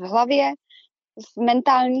zvyklí žít v hlavě, v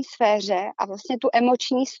mentální sféře a vlastně tu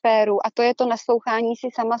emoční sféru a to je to naslouchání si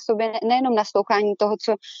sama sobě, nejenom naslouchání toho,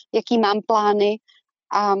 jaký mám plány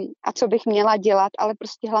a co bych měla dělat, ale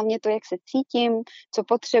prostě hlavně to, jak se cítím, co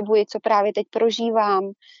potřebuji, co právě teď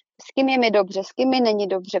prožívám, s kým je mi dobře, s kým mi není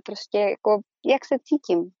dobře, prostě jako jak se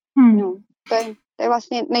cítím. No, to je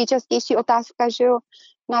vlastně nejčastější otázka, že jo,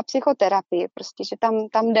 na psychoterapii, prostě, že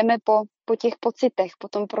tam jdeme po těch pocitech, po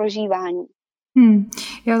tom prožívání.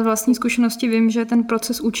 Já z vlastní zkušenosti vím, že ten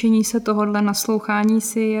proces učení se tohodle naslouchání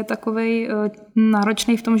si je takovej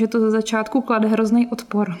náročný v tom, že to ze začátku klade hrozný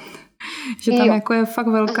odpor. Že tam jako je fakt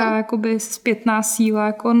velká jakoby zpětná síla,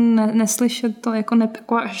 jako neslyšet to, jako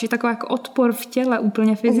že takový jako odpor v těle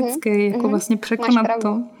úplně fyzicky, jako vlastně překonat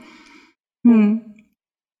to.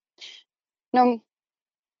 No,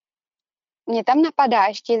 mě tam napadá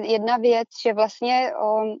ještě jedna věc, že vlastně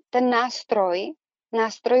ten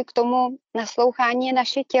nástroj k tomu naslouchání je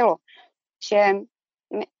naše tělo. Že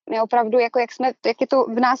my opravdu, jako jak je to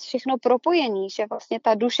v nás všechno propojení, že vlastně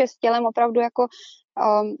ta duše s tělem opravdu jako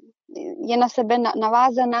je na sebe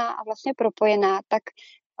navázaná a vlastně propojená, tak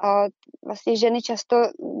vlastně ženy často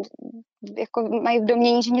jako mají v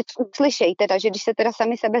domnění, že něco uslyšejí, teda, že když se teda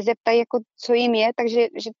sami sebe zeptají, jako co jim je, takže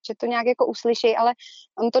že to nějak jako uslyšejí, ale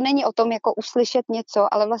on to není o tom jako uslyšet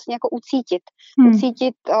něco, ale vlastně jako ucítit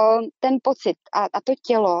ten pocit a to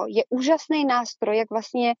tělo je úžasný nástroj, jak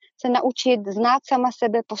vlastně se naučit znát sama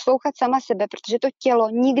sebe, poslouchat sama sebe, protože to tělo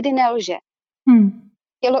nikdy nelže.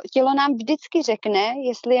 Tělo nám vždycky řekne,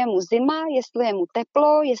 jestli je mu zima, jestli je mu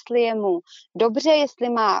teplo, jestli je mu dobře, jestli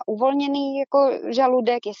má uvolněný jako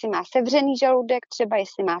žaludek, jestli má sevřený žaludek, třeba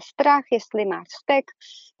jestli má strach, jestli má vztek,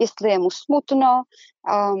 jestli je mu smutno,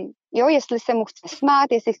 jestli se mu chce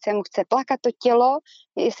smát, jestli mu chce plakat, to tělo,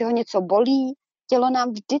 jestli ho něco bolí. Tělo nám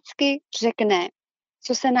vždycky řekne,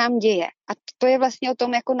 co se nám děje. A to je vlastně o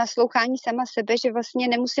tom jako naslouchání sama sebe, že vlastně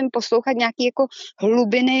nemusím poslouchat nějaký jako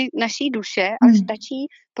hlubiny naší duše, ale stačí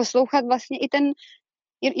poslouchat vlastně i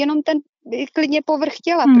jenom ten klidně povrch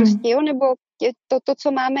těla prostě, jo, nebo to,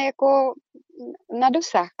 co máme jako na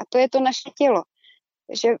dosah. A to je to naše tělo.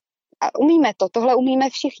 Že A umíme to, tohle umíme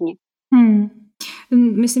všichni.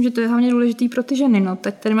 Myslím, že to je hlavně důležitý pro ty ženy. No.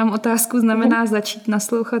 Teď tady mám otázku, znamená začít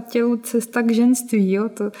naslouchat tělu, cesta k ženství. Jo?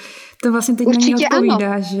 To vlastně teď Určitě na ní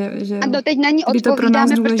odpovídáš, že ano, teď na ní je to pro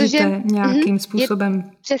nás důležité, důležité nějakým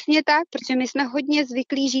způsobem. Přesně tak, protože my jsme hodně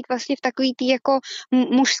zvyklí žít vlastně v takový tý jako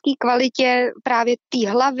mužský kvalitě právě té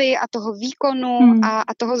hlavy a toho výkonu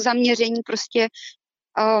a toho zaměření prostě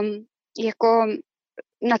jako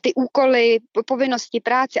na ty úkoly, povinnosti,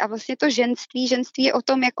 práci a vlastně to ženství je o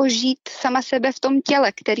tom jako žít sama sebe v tom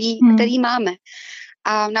těle, který máme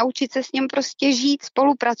a naučit se s ním prostě žít,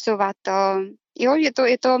 spolupracovat. Jo,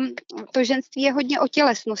 to ženství je hodně o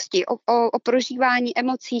tělesnosti, o prožívání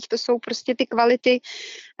emocích, to jsou prostě ty kvality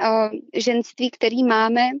ženství, který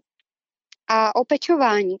máme a o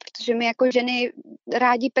pečování, protože my jako ženy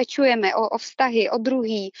rádi pečujeme o vztahy, o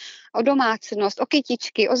druhý, o domácnost, o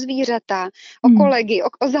kytičky, o zvířata, o kolegy,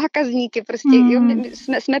 o zákazníky, prostě jo, my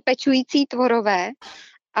jsme pečující tvorové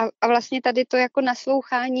a vlastně tady to jako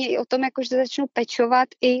naslouchání je i o tom, jako, že začnu pečovat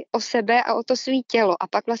i o sebe a o to svý tělo a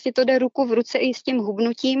pak vlastně to jde ruku v ruce i s tím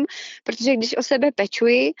hubnutím, protože když o sebe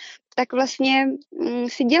pečuji, tak vlastně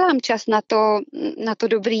si dělám čas na to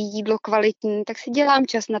dobré jídlo kvalitní, tak si dělám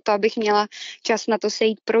čas na to, abych měla čas na to se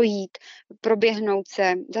jít projít, proběhnout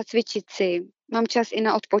se, zacvičit si, mám čas i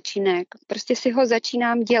na odpočinek, prostě si ho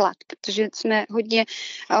začínám dělat, protože jsme hodně,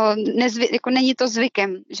 jako není to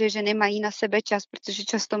zvykem, že ženy mají na sebe čas, protože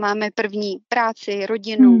často máme první práci,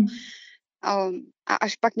 rodinu, a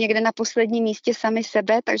až pak někde na posledním místě sami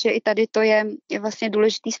sebe, takže i tady to je vlastně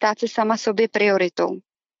důležitý stát se sama sobě prioritou.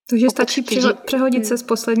 Takže stačí přehodit se z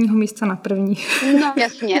posledního místa na první. No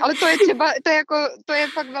jasně, ale to je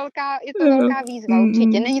fakt velká výzva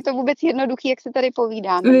určitě. Není to vůbec jednoduchý, jak se tady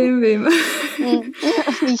povídáme. Vím.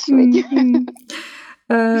 Víš, viď?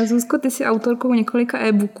 Zuzko, ty jsi autorkou několika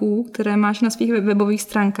e-booků, které máš na svých webových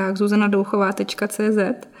stránkách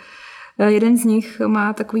zuzanadouchová.cz. Jeden z nich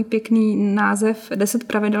má takový pěkný název 10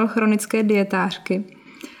 pravidel chronické dietářky.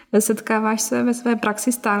 Setkáváš se ve své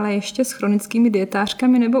praxi stále ještě s chronickými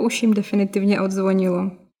dietářkami, nebo už jim definitivně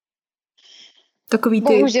odzvonilo? Takový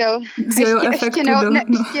ty bohužel. efektu.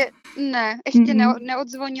 Ještě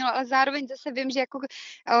neodzvonilo, ale zároveň zase vím, že jako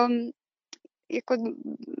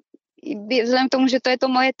vzhledem k tomu, že to je to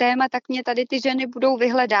moje téma, tak mě tady ty ženy budou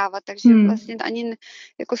vyhledávat, takže vlastně ani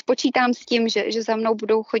jako spočítám s tím, že za mnou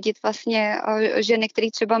budou chodit vlastně ženy,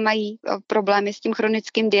 které třeba mají problémy s tím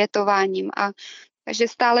chronickým dietováním takže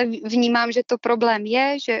stále vnímám, že to problém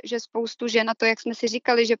je, že spoustu žen, a to, jak jsme si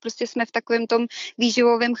říkali, že prostě jsme v takovém tom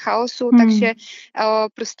výživovém chaosu, takže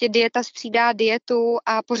prostě dieta střídá dietu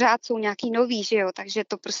a pořád jsou nějaký nový, že jo, takže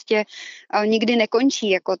to prostě nikdy nekončí,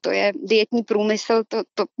 jako to je dietní průmysl,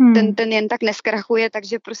 ten jen tak neskrachuje,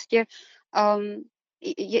 takže prostě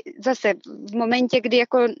zase v momentě, kdy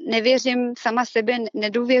jako nevěřím sama sebe,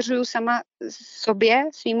 nedůvěřuju sama sobě,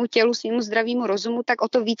 svýmu tělu, svýmu zdravému rozumu, tak o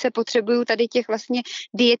to více potřebuju tady těch vlastně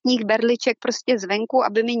dietních berliček prostě zvenku,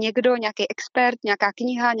 aby mi někdo, nějaký expert, nějaká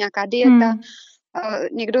kniha, nějaká dieta,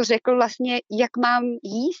 někdo řekl vlastně, jak mám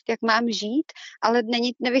jíst, jak mám žít, ale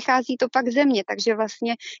nevychází to pak ze mě, takže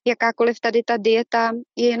vlastně jakákoliv tady ta dieta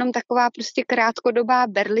je jenom taková prostě krátkodobá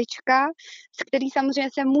berlička, z který samozřejmě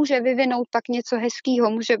se může vyvinout pak něco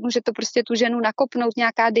hezkýho, může to prostě tu ženu nakopnout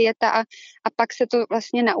nějaká dieta a pak se to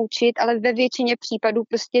vlastně naučit, ale ve většině případů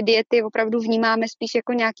prostě diety opravdu vnímáme spíš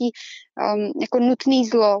jako nějaký jako nutný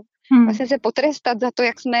zlo. Vlastně se potrestat za to,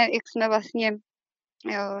 jak jsme vlastně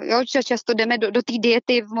často jdeme do té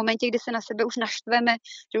diety v momentě, kdy se na sebe už naštveme,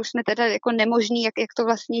 že už jsme teda jako nemožní, jak to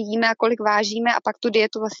vlastně jíme a kolik vážíme a pak tu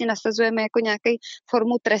dietu vlastně nasazujeme jako nějaký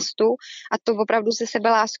formu trestu a to opravdu se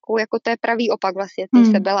sebeláskou, jako to je pravý opak vlastně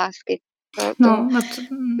té sebelásky.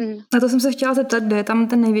 Na to jsem se chtěla zeptat, kde je tam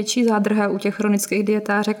ten největší zádrhel u těch chronických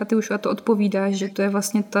dietářek a ty už na to odpovídáš, že to je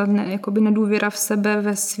vlastně ta jakoby nedůvěra v sebe,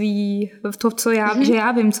 v to, že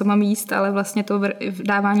já vím, co mám jíst, ale vlastně to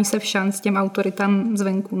dávání se v šanc těm autoritám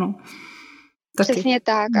zvenku, no. Taky. Přesně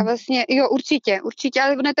tak a vlastně, jo, určitě,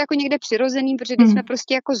 ale ono je to jako někde přirozený, protože když jsme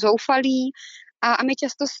prostě jako zoufalí a my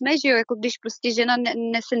často jsme, že jo, jako když prostě žena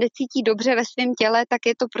se necítí dobře ve svém těle, tak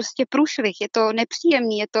je to prostě průšvih, je to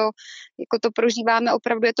nepříjemný, je to, jako to prožíváme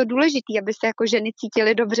opravdu, je to důležitý, aby se jako ženy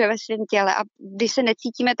cítily dobře ve svém těle a když se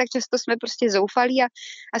necítíme, tak často jsme prostě zoufalí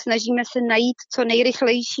a snažíme se najít co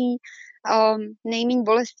nejrychlejší, nejméně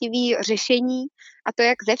bolestivý řešení a to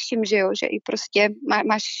jak ze vším, že jo, že i prostě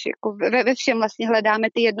máš jako ve všem vlastně hledáme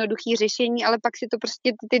ty jednoduché řešení, ale pak si to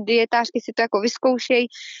prostě ty dietářky si to jako vyzkoušejí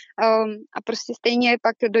a prostě stejně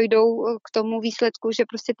pak dojdou k tomu výsledku, že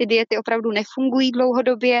prostě ty diety opravdu nefungují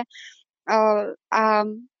dlouhodobě a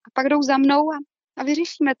pak jdou za mnou a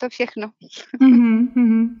vyřešíme to všechno.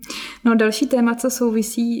 No další téma, co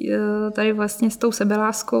souvisí tady vlastně s tou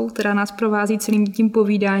sebeláskou, která nás provází celým tím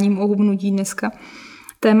povídáním o hubnutí dneska.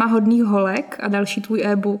 Téma hodných holek a další tvůj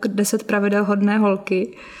e-book 10 pravidel hodné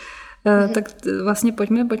holky. Tak vlastně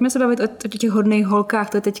pojďme se bavit o těch hodných holkách.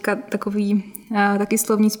 To je teďka takový taky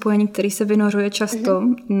slovní spojení, který se vynořuje často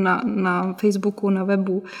na Facebooku, na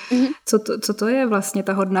webu. Co to je vlastně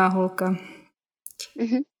ta hodná holka?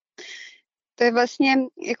 To je vlastně,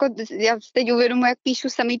 jako já teď uvědomuji, jak píšu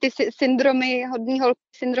samý ty syndromy, hodný holky,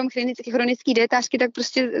 syndrom chronický diétářky, tak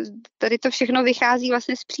prostě tady to všechno vychází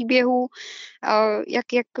vlastně z příběhů,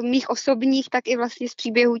 jak mých osobních, tak i vlastně z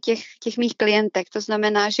příběhů těch mých klientek. To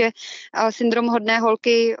znamená, že syndrom hodné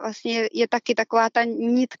holky vlastně je taky taková ta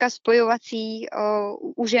nitka spojovací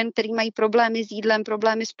u žen, který mají problémy s jídlem,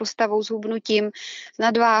 problémy s postavou, s hubnutím, s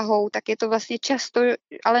nadváhou, tak je to vlastně často,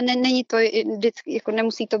 ale není to vždycky, jako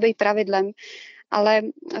nemusí to být pravidlem. Ale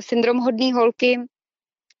syndrom hodné holky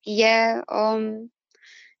je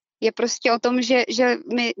prostě o tom, že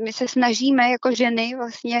my se snažíme jako ženy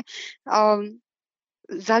vlastně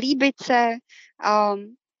zalíbit se,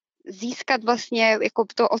 získat vlastně jako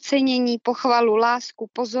to ocenění, pochvalu, lásku,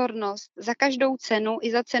 pozornost za každou cenu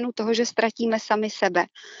i za cenu toho, že ztratíme sami sebe.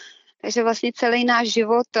 Takže vlastně celý náš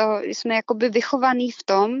život jsme jakoby vychovaný v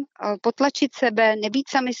tom potlačit sebe, nebýt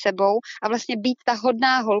sami sebou a vlastně být ta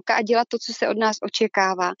hodná holka a dělat to, co se od nás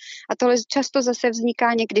očekává. A tohle často zase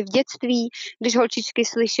vzniká někdy v dětství, když holčičky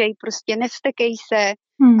slyšejí prostě nevstekej se,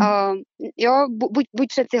 jo, buď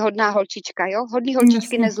přeci hodná holčička, jo, hodný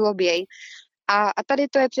holčičky nezloběj. A tady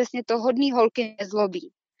to je přesně to, hodný holky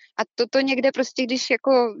nezlobí. A toto někde prostě, když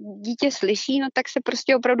jako dítě slyší, no tak se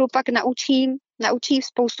prostě opravdu pak naučí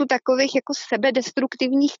spoustu takových jako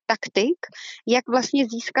sebedestruktivních taktik, jak vlastně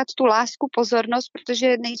získat tu lásku, pozornost,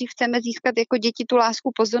 protože nejdřív chceme získat jako děti tu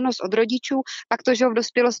lásku, pozornost od rodičů, pak to, že v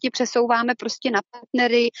dospělosti přesouváme prostě na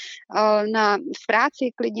partnery, v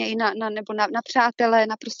práci klidně i nebo na přátele,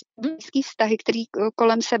 na prostě blízký vztahy, který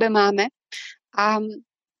kolem sebe máme. A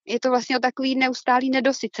je to vlastně o takový neustálý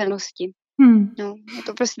nedosycenosti. No, je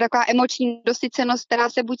to prostě taková emoční dosycenost, která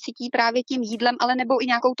se buď cítí právě tím jídlem, ale nebo i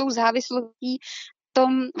nějakou tou závislostí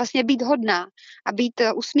tom vlastně být hodná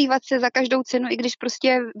a usmívat se za každou cenu, i když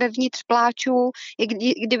prostě vevnitř pláču, i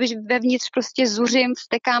když vevnitř prostě zuřím,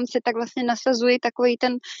 vztekám se, tak vlastně nasazuji takový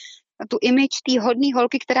tu image té hodný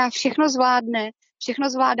holky, která všechno zvládne, všechno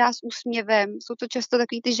zvládá s úsměvem. Jsou to často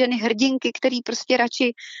takový ty ženy hrdinky, který prostě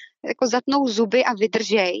radši jako zatnou zuby a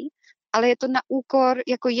vydržej, ale je to na úkor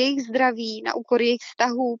jako jejich zdraví, na úkor jejich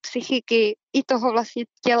vztahů, psychiky, i toho vlastně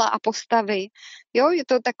těla a postavy. Jo, je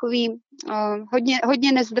to takový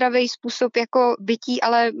hodně nezdravý způsob jako bytí,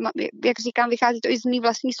 ale jak říkám, vychází to i z mý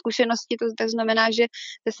vlastní zkušenosti, to znamená, že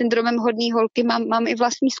se syndromem hodný holky mám i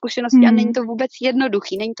vlastní zkušenosti a není to vůbec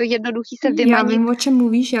jednoduchý, se vymanit. Já vím, o čem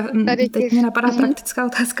mluvíš, teď mě napadá praktická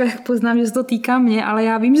otázka, jak poznám, že se to týká mě, ale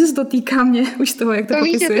já vím, že se to týká mě už toho, jak to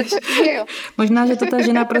popisuješ. Možná, že to ta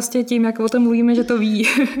žena prostě tím, jak o tom mluvíme, že to ví.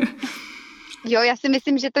 Jo, já si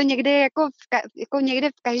myslím, že to někde je jako někde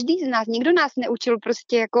v každý z nás. Nikdo nás neučil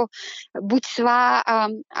prostě jako buď svá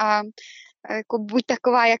a jako buď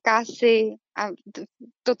taková, jaká jsi a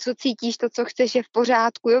to, co cítíš, to, co chceš, je v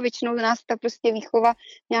pořádku. Jo, většinou nás ta prostě výchova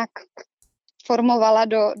nějak formovala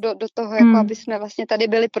do toho, jako aby jsme vlastně tady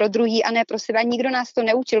byli pro druhý a ne pro sebe. A nikdo nás to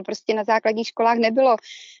neučil. Prostě na základních školách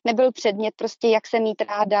nebyl předmět prostě, jak se mít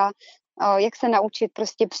ráda, jak se naučit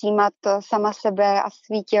prostě přijímat sama sebe a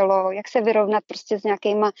svý tělo, jak se vyrovnat prostě s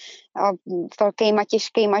nějakýma velkýma,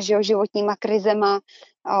 těžkýma životníma krizema.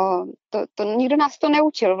 To nikdo nás to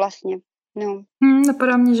neučil vlastně. No.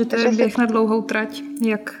 Napadá mě, že to je běh na dlouhou trať,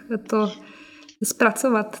 jak to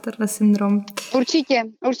zpracovat, tenhle syndrom. Určitě.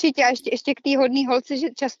 A ještě k té hodný holce, že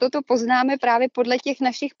často to poznáme právě podle těch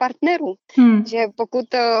našich partnerů. Že pokud,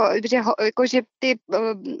 že ty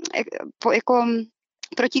jako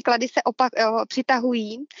protiklady se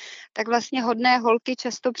přitahují, tak vlastně hodné holky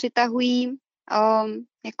často přitahují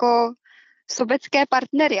jako sobecké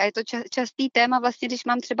partnery. A je to častý téma vlastně, když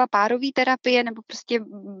mám třeba párový terapie nebo prostě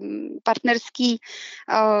partnerský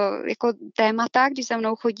jako témata, když za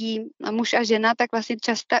mnou chodí muž a žena, tak vlastně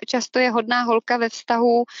často je hodná holka ve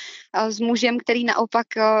vztahu s mužem, který naopak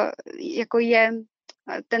jako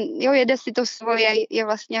jede si to svoje, je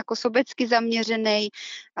vlastně jako sobecky zaměřený,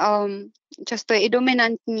 často je i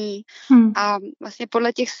dominantní a vlastně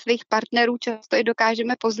podle těch svých partnerů často i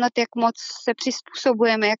dokážeme poznat, jak moc se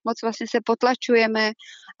přizpůsobujeme, jak moc vlastně se potlačujeme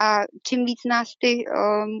a čím víc nás ty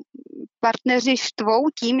partneři štvou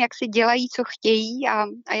tím, jak si dělají, co chtějí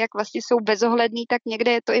a jak vlastně jsou bezohlední, tak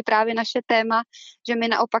někde je to i právě naše téma, že my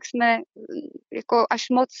naopak jsme jako až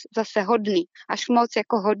moc zase hodný, až moc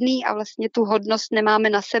jako hodný a vlastně tu hodnost nemáme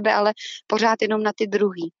na sebe, ale pořád jenom na ty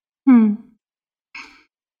druhý.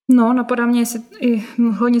 No, napadá mě, jestli i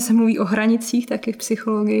hodně se mluví o hranicích, taky v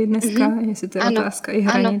psychologii dneska, jestli to je otázka i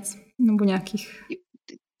hranic, nebo nějakých...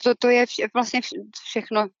 To je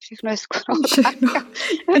všechno je skoro otázka.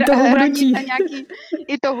 I to hubnutí.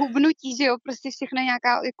 I to hubnutí, že jo, prostě všechno je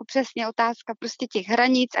nějaká jako přesně otázka prostě těch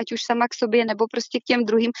hranic, ať už sama k sobě, nebo prostě k těm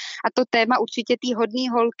druhým. A to téma určitě té hodné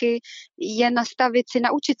holky je nastavit si,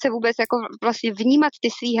 naučit se vůbec jako vlastně vnímat ty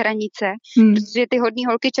svý hranice, protože ty hodné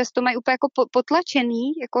holky často mají úplně jako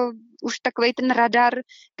potlačený, jako už takovej ten radar,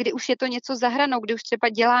 kdy už je to něco za hranou, kdy už třeba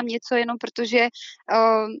dělám něco jenom protože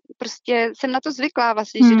prostě jsem na to zvyklá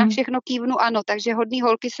vlastně, že na všechno kývnu ano, takže hodný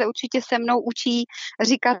holky se určitě se mnou učí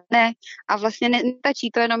říkat ne a vlastně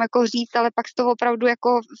nestačí to jenom jako říct, ale pak z toho opravdu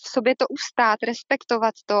jako v sobě to ustát,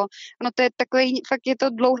 respektovat to. No to je takový, fakt je to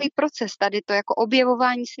dlouhý proces tady to, jako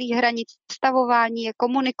objevování svých hranic, stavování, je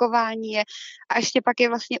komunikování je a ještě pak je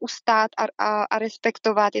vlastně ustát a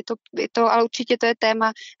respektovat. Je to, ale určitě to je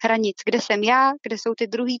téma hranic. Kde jsem já, kde jsou ty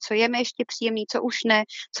druhý, co je mi ještě příjemný, co už ne,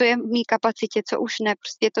 co je v mý kapacitě, co už ne.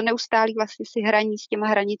 Prostě je to neustálý vlastně si hraní s těma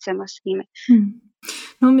hranicema svými.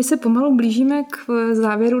 No, my se pomalu blížíme k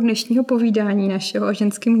závěru dnešního povídání našeho o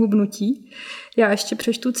ženském hubnutí. Já ještě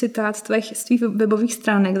přečtu citát z tvých webových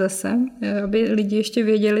stránek zase, aby lidi ještě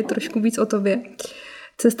věděli trošku víc o tobě.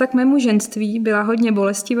 Cesta k mému ženství byla hodně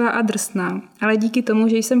bolestivá a drsná, ale díky tomu,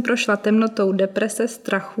 že jsem prošla temnotou deprese,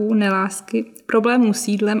 strachu, nelásky, problémů s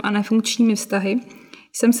jídlem a nefunkčními vztahy,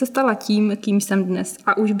 jsem se stala tím, kým jsem dnes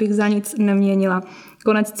a už bych za nic neměnila.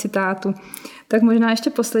 Konec citátu. Tak možná ještě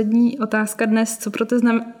poslední otázka dnes.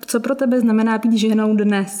 Co pro tebe znamená být ženou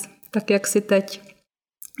dnes, tak jak jsi teď?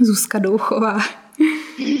 Zuzka Douchová.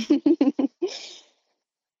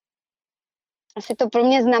 Asi to pro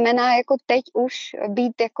mě znamená jako teď už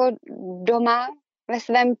být jako doma ve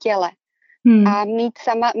svém těle a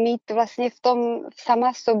mít vlastně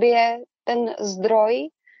sama v sobě ten zdroj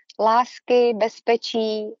lásky,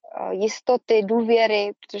 bezpečí, jistoty,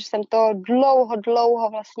 důvěry, protože jsem to dlouho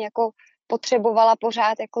vlastně jako potřebovala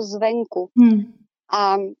pořád jako zvenku.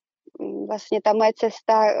 A vlastně ta moje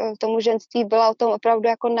cesta k tomu ženství byla o tom opravdu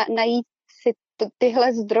jako najít si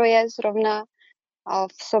tyhle zdroje zrovna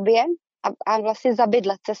v sobě a vlastně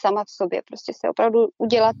zabydlet se sama v sobě. Prostě se opravdu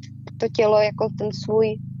udělat to tělo jako ten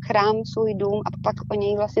svůj chrám, svůj dům a pak o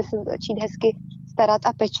něj vlastně se začít hezky starat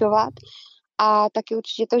a pečovat. A taky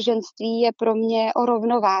určitě to ženství je pro mě o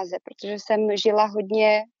rovnováze, protože jsem žila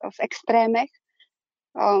hodně v extrémech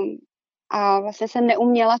a vlastně jsem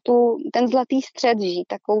neuměla ten zlatý střed žít,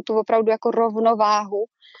 takovou tu opravdu jako rovnováhu.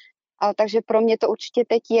 Takže pro mě to určitě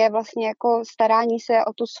teď je vlastně jako starání se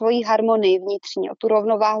o tu svoji harmonii vnitřní, o tu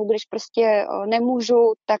rovnováhu, když prostě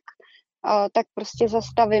nemůžu, tak prostě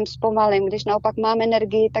zastavím, zpomalím. Když naopak mám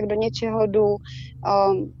energii, tak do něčeho jdu.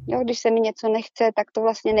 Když se mi něco nechce, tak to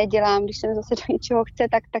vlastně nedělám. Když se mi zase do něčeho chce,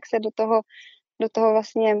 tak se do toho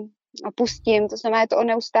vlastně pustím. To znamená, je to o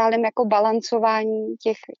neustálém jako balancování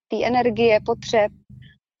té energie, potřeb,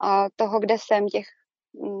 toho, kde jsem,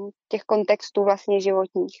 těch kontextů vlastně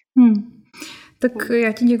životních. Tak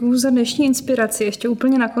já ti děkuju za dnešní inspiraci. Ještě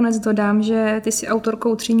úplně nakonec dodám, že ty jsi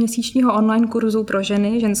autorkou 3měsíčního online kurzu pro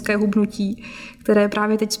ženy, ženské hubnutí, které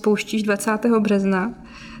právě teď spouštíš 20. března.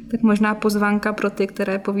 Tak možná pozvánka pro ty,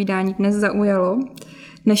 které povídání dnes zaujalo.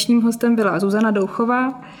 Dnešním hostem byla Zuzana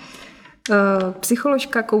Douchová,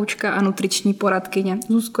 psycholožka, koučka a nutriční poradkyně.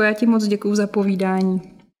 Zuzko, já ti moc děkuju za povídání.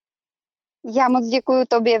 Já moc děkuju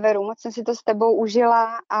tobě, Veru, moc jsem si to s tebou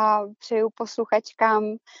užila a přeju posluchačkám,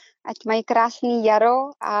 ať mají krásný jaro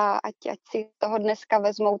a ať si toho dneska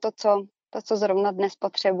vezmou to, co zrovna dnes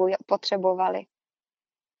potřebovali.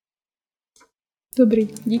 Dobrý,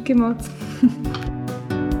 díky moc.